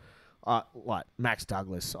 But like Max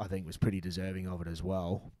Douglas, I think was pretty deserving of it as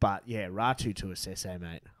well. But yeah, Ratu to Sese,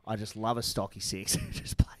 mate. I just love a stocky 6 who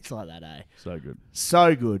just plays like that, eh? So good.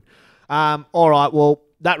 So good. All right, well,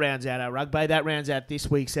 that rounds out our rugby. That rounds out this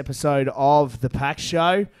week's episode of The Pack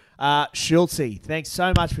Show. Schultz, thanks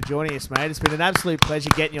so much for joining us, mate. It's been an absolute pleasure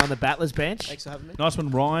getting you on the battlers bench. Thanks for having me. Nice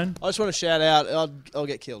one, Ryan. I just want to shout out, I'll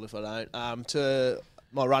get killed if I don't, to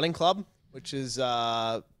my running club, which is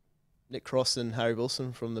Nick Cross and Harry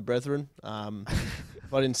Wilson from the Brethren.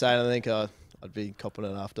 If I didn't say anything, I'd be copping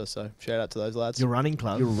it after, so shout out to those lads. Your running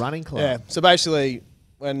club? Your running club. Yeah, so basically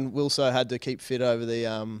when Wilso had to keep fit over the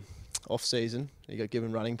off-season, he got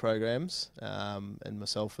given running programs, and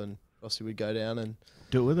myself and Rossi would go down and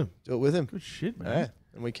Do it with him. Good shit, man. Yeah,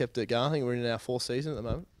 and we kept it going. I think we're in our 4th season at the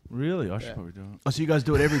moment. Really? I should probably do it. Oh, so you guys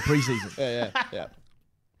do it every preseason? Yeah.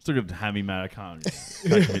 Still got hammy, mate. I can't.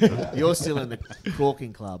 You're still in the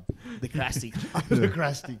Corking Club, the Crasty Club. The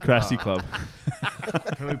Crusty Club. Crasty Club.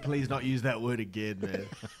 Can we please not use that word again,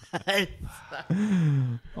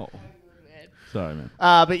 man? Oh. Sorry, man.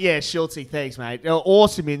 But yeah, Schultz, thanks, mate.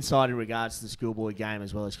 Awesome insight in regards to the schoolboy game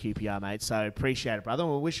as well as QPR, mate. So appreciate it, brother.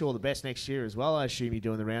 We'll wish you all the best next year as well. I assume you're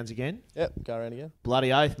doing the rounds again. Yep, go around again.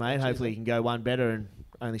 Bloody oath, mate. Hopefully you can go one better and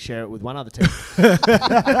only share it with one other team.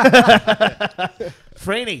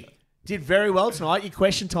 Freeney did very well tonight. Your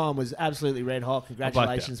question time was absolutely red hot.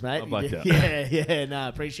 Congratulations, mate. Yeah, no,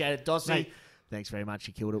 appreciate it. Dossie, mate, thanks very much.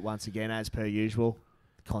 You killed it once again, as per usual.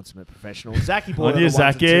 Consummate professional. Zachy boy. On you,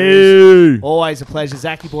 Zachy. Always a pleasure,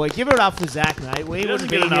 Zachy boy. Give it up for Zach, mate. We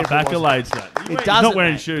wouldn't be here enough accolades. He's not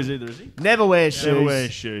wearing shoes either, is he? Never wears shoes. Never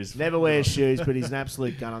wears shoes. Never wears shoes, but he's an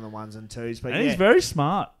absolute gun on the ones and twos. But and he's very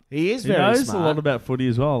smart. He is he very smart. He knows a lot about footy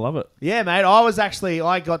as well. I love it. Yeah, mate.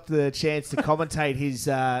 I got the chance to commentate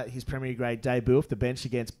his Premier Grade debut off the bench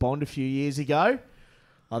against Bond a few years ago.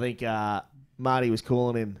 I think Marty was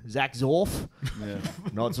calling him Zach Zorf. Yeah.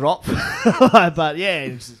 Not Zrop. But yeah,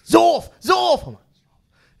 Zorf.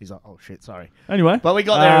 He's like, oh shit, sorry. Anyway. But we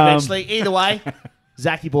got there eventually. Either way,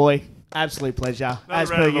 Zachy boy, absolute pleasure.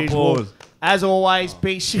 As per usual. As always,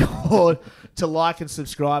 be sure to like and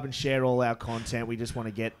subscribe and share all our content. We just want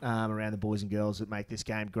to get around the boys and girls that make this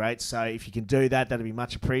game great. So if you can do that, that'd be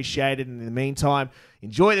much appreciated. And in the meantime,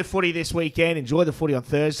 enjoy the footy this weekend. Enjoy the footy on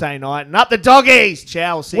Thursday night. And up the doggies.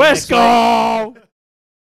 Ciao. We'll see you next week.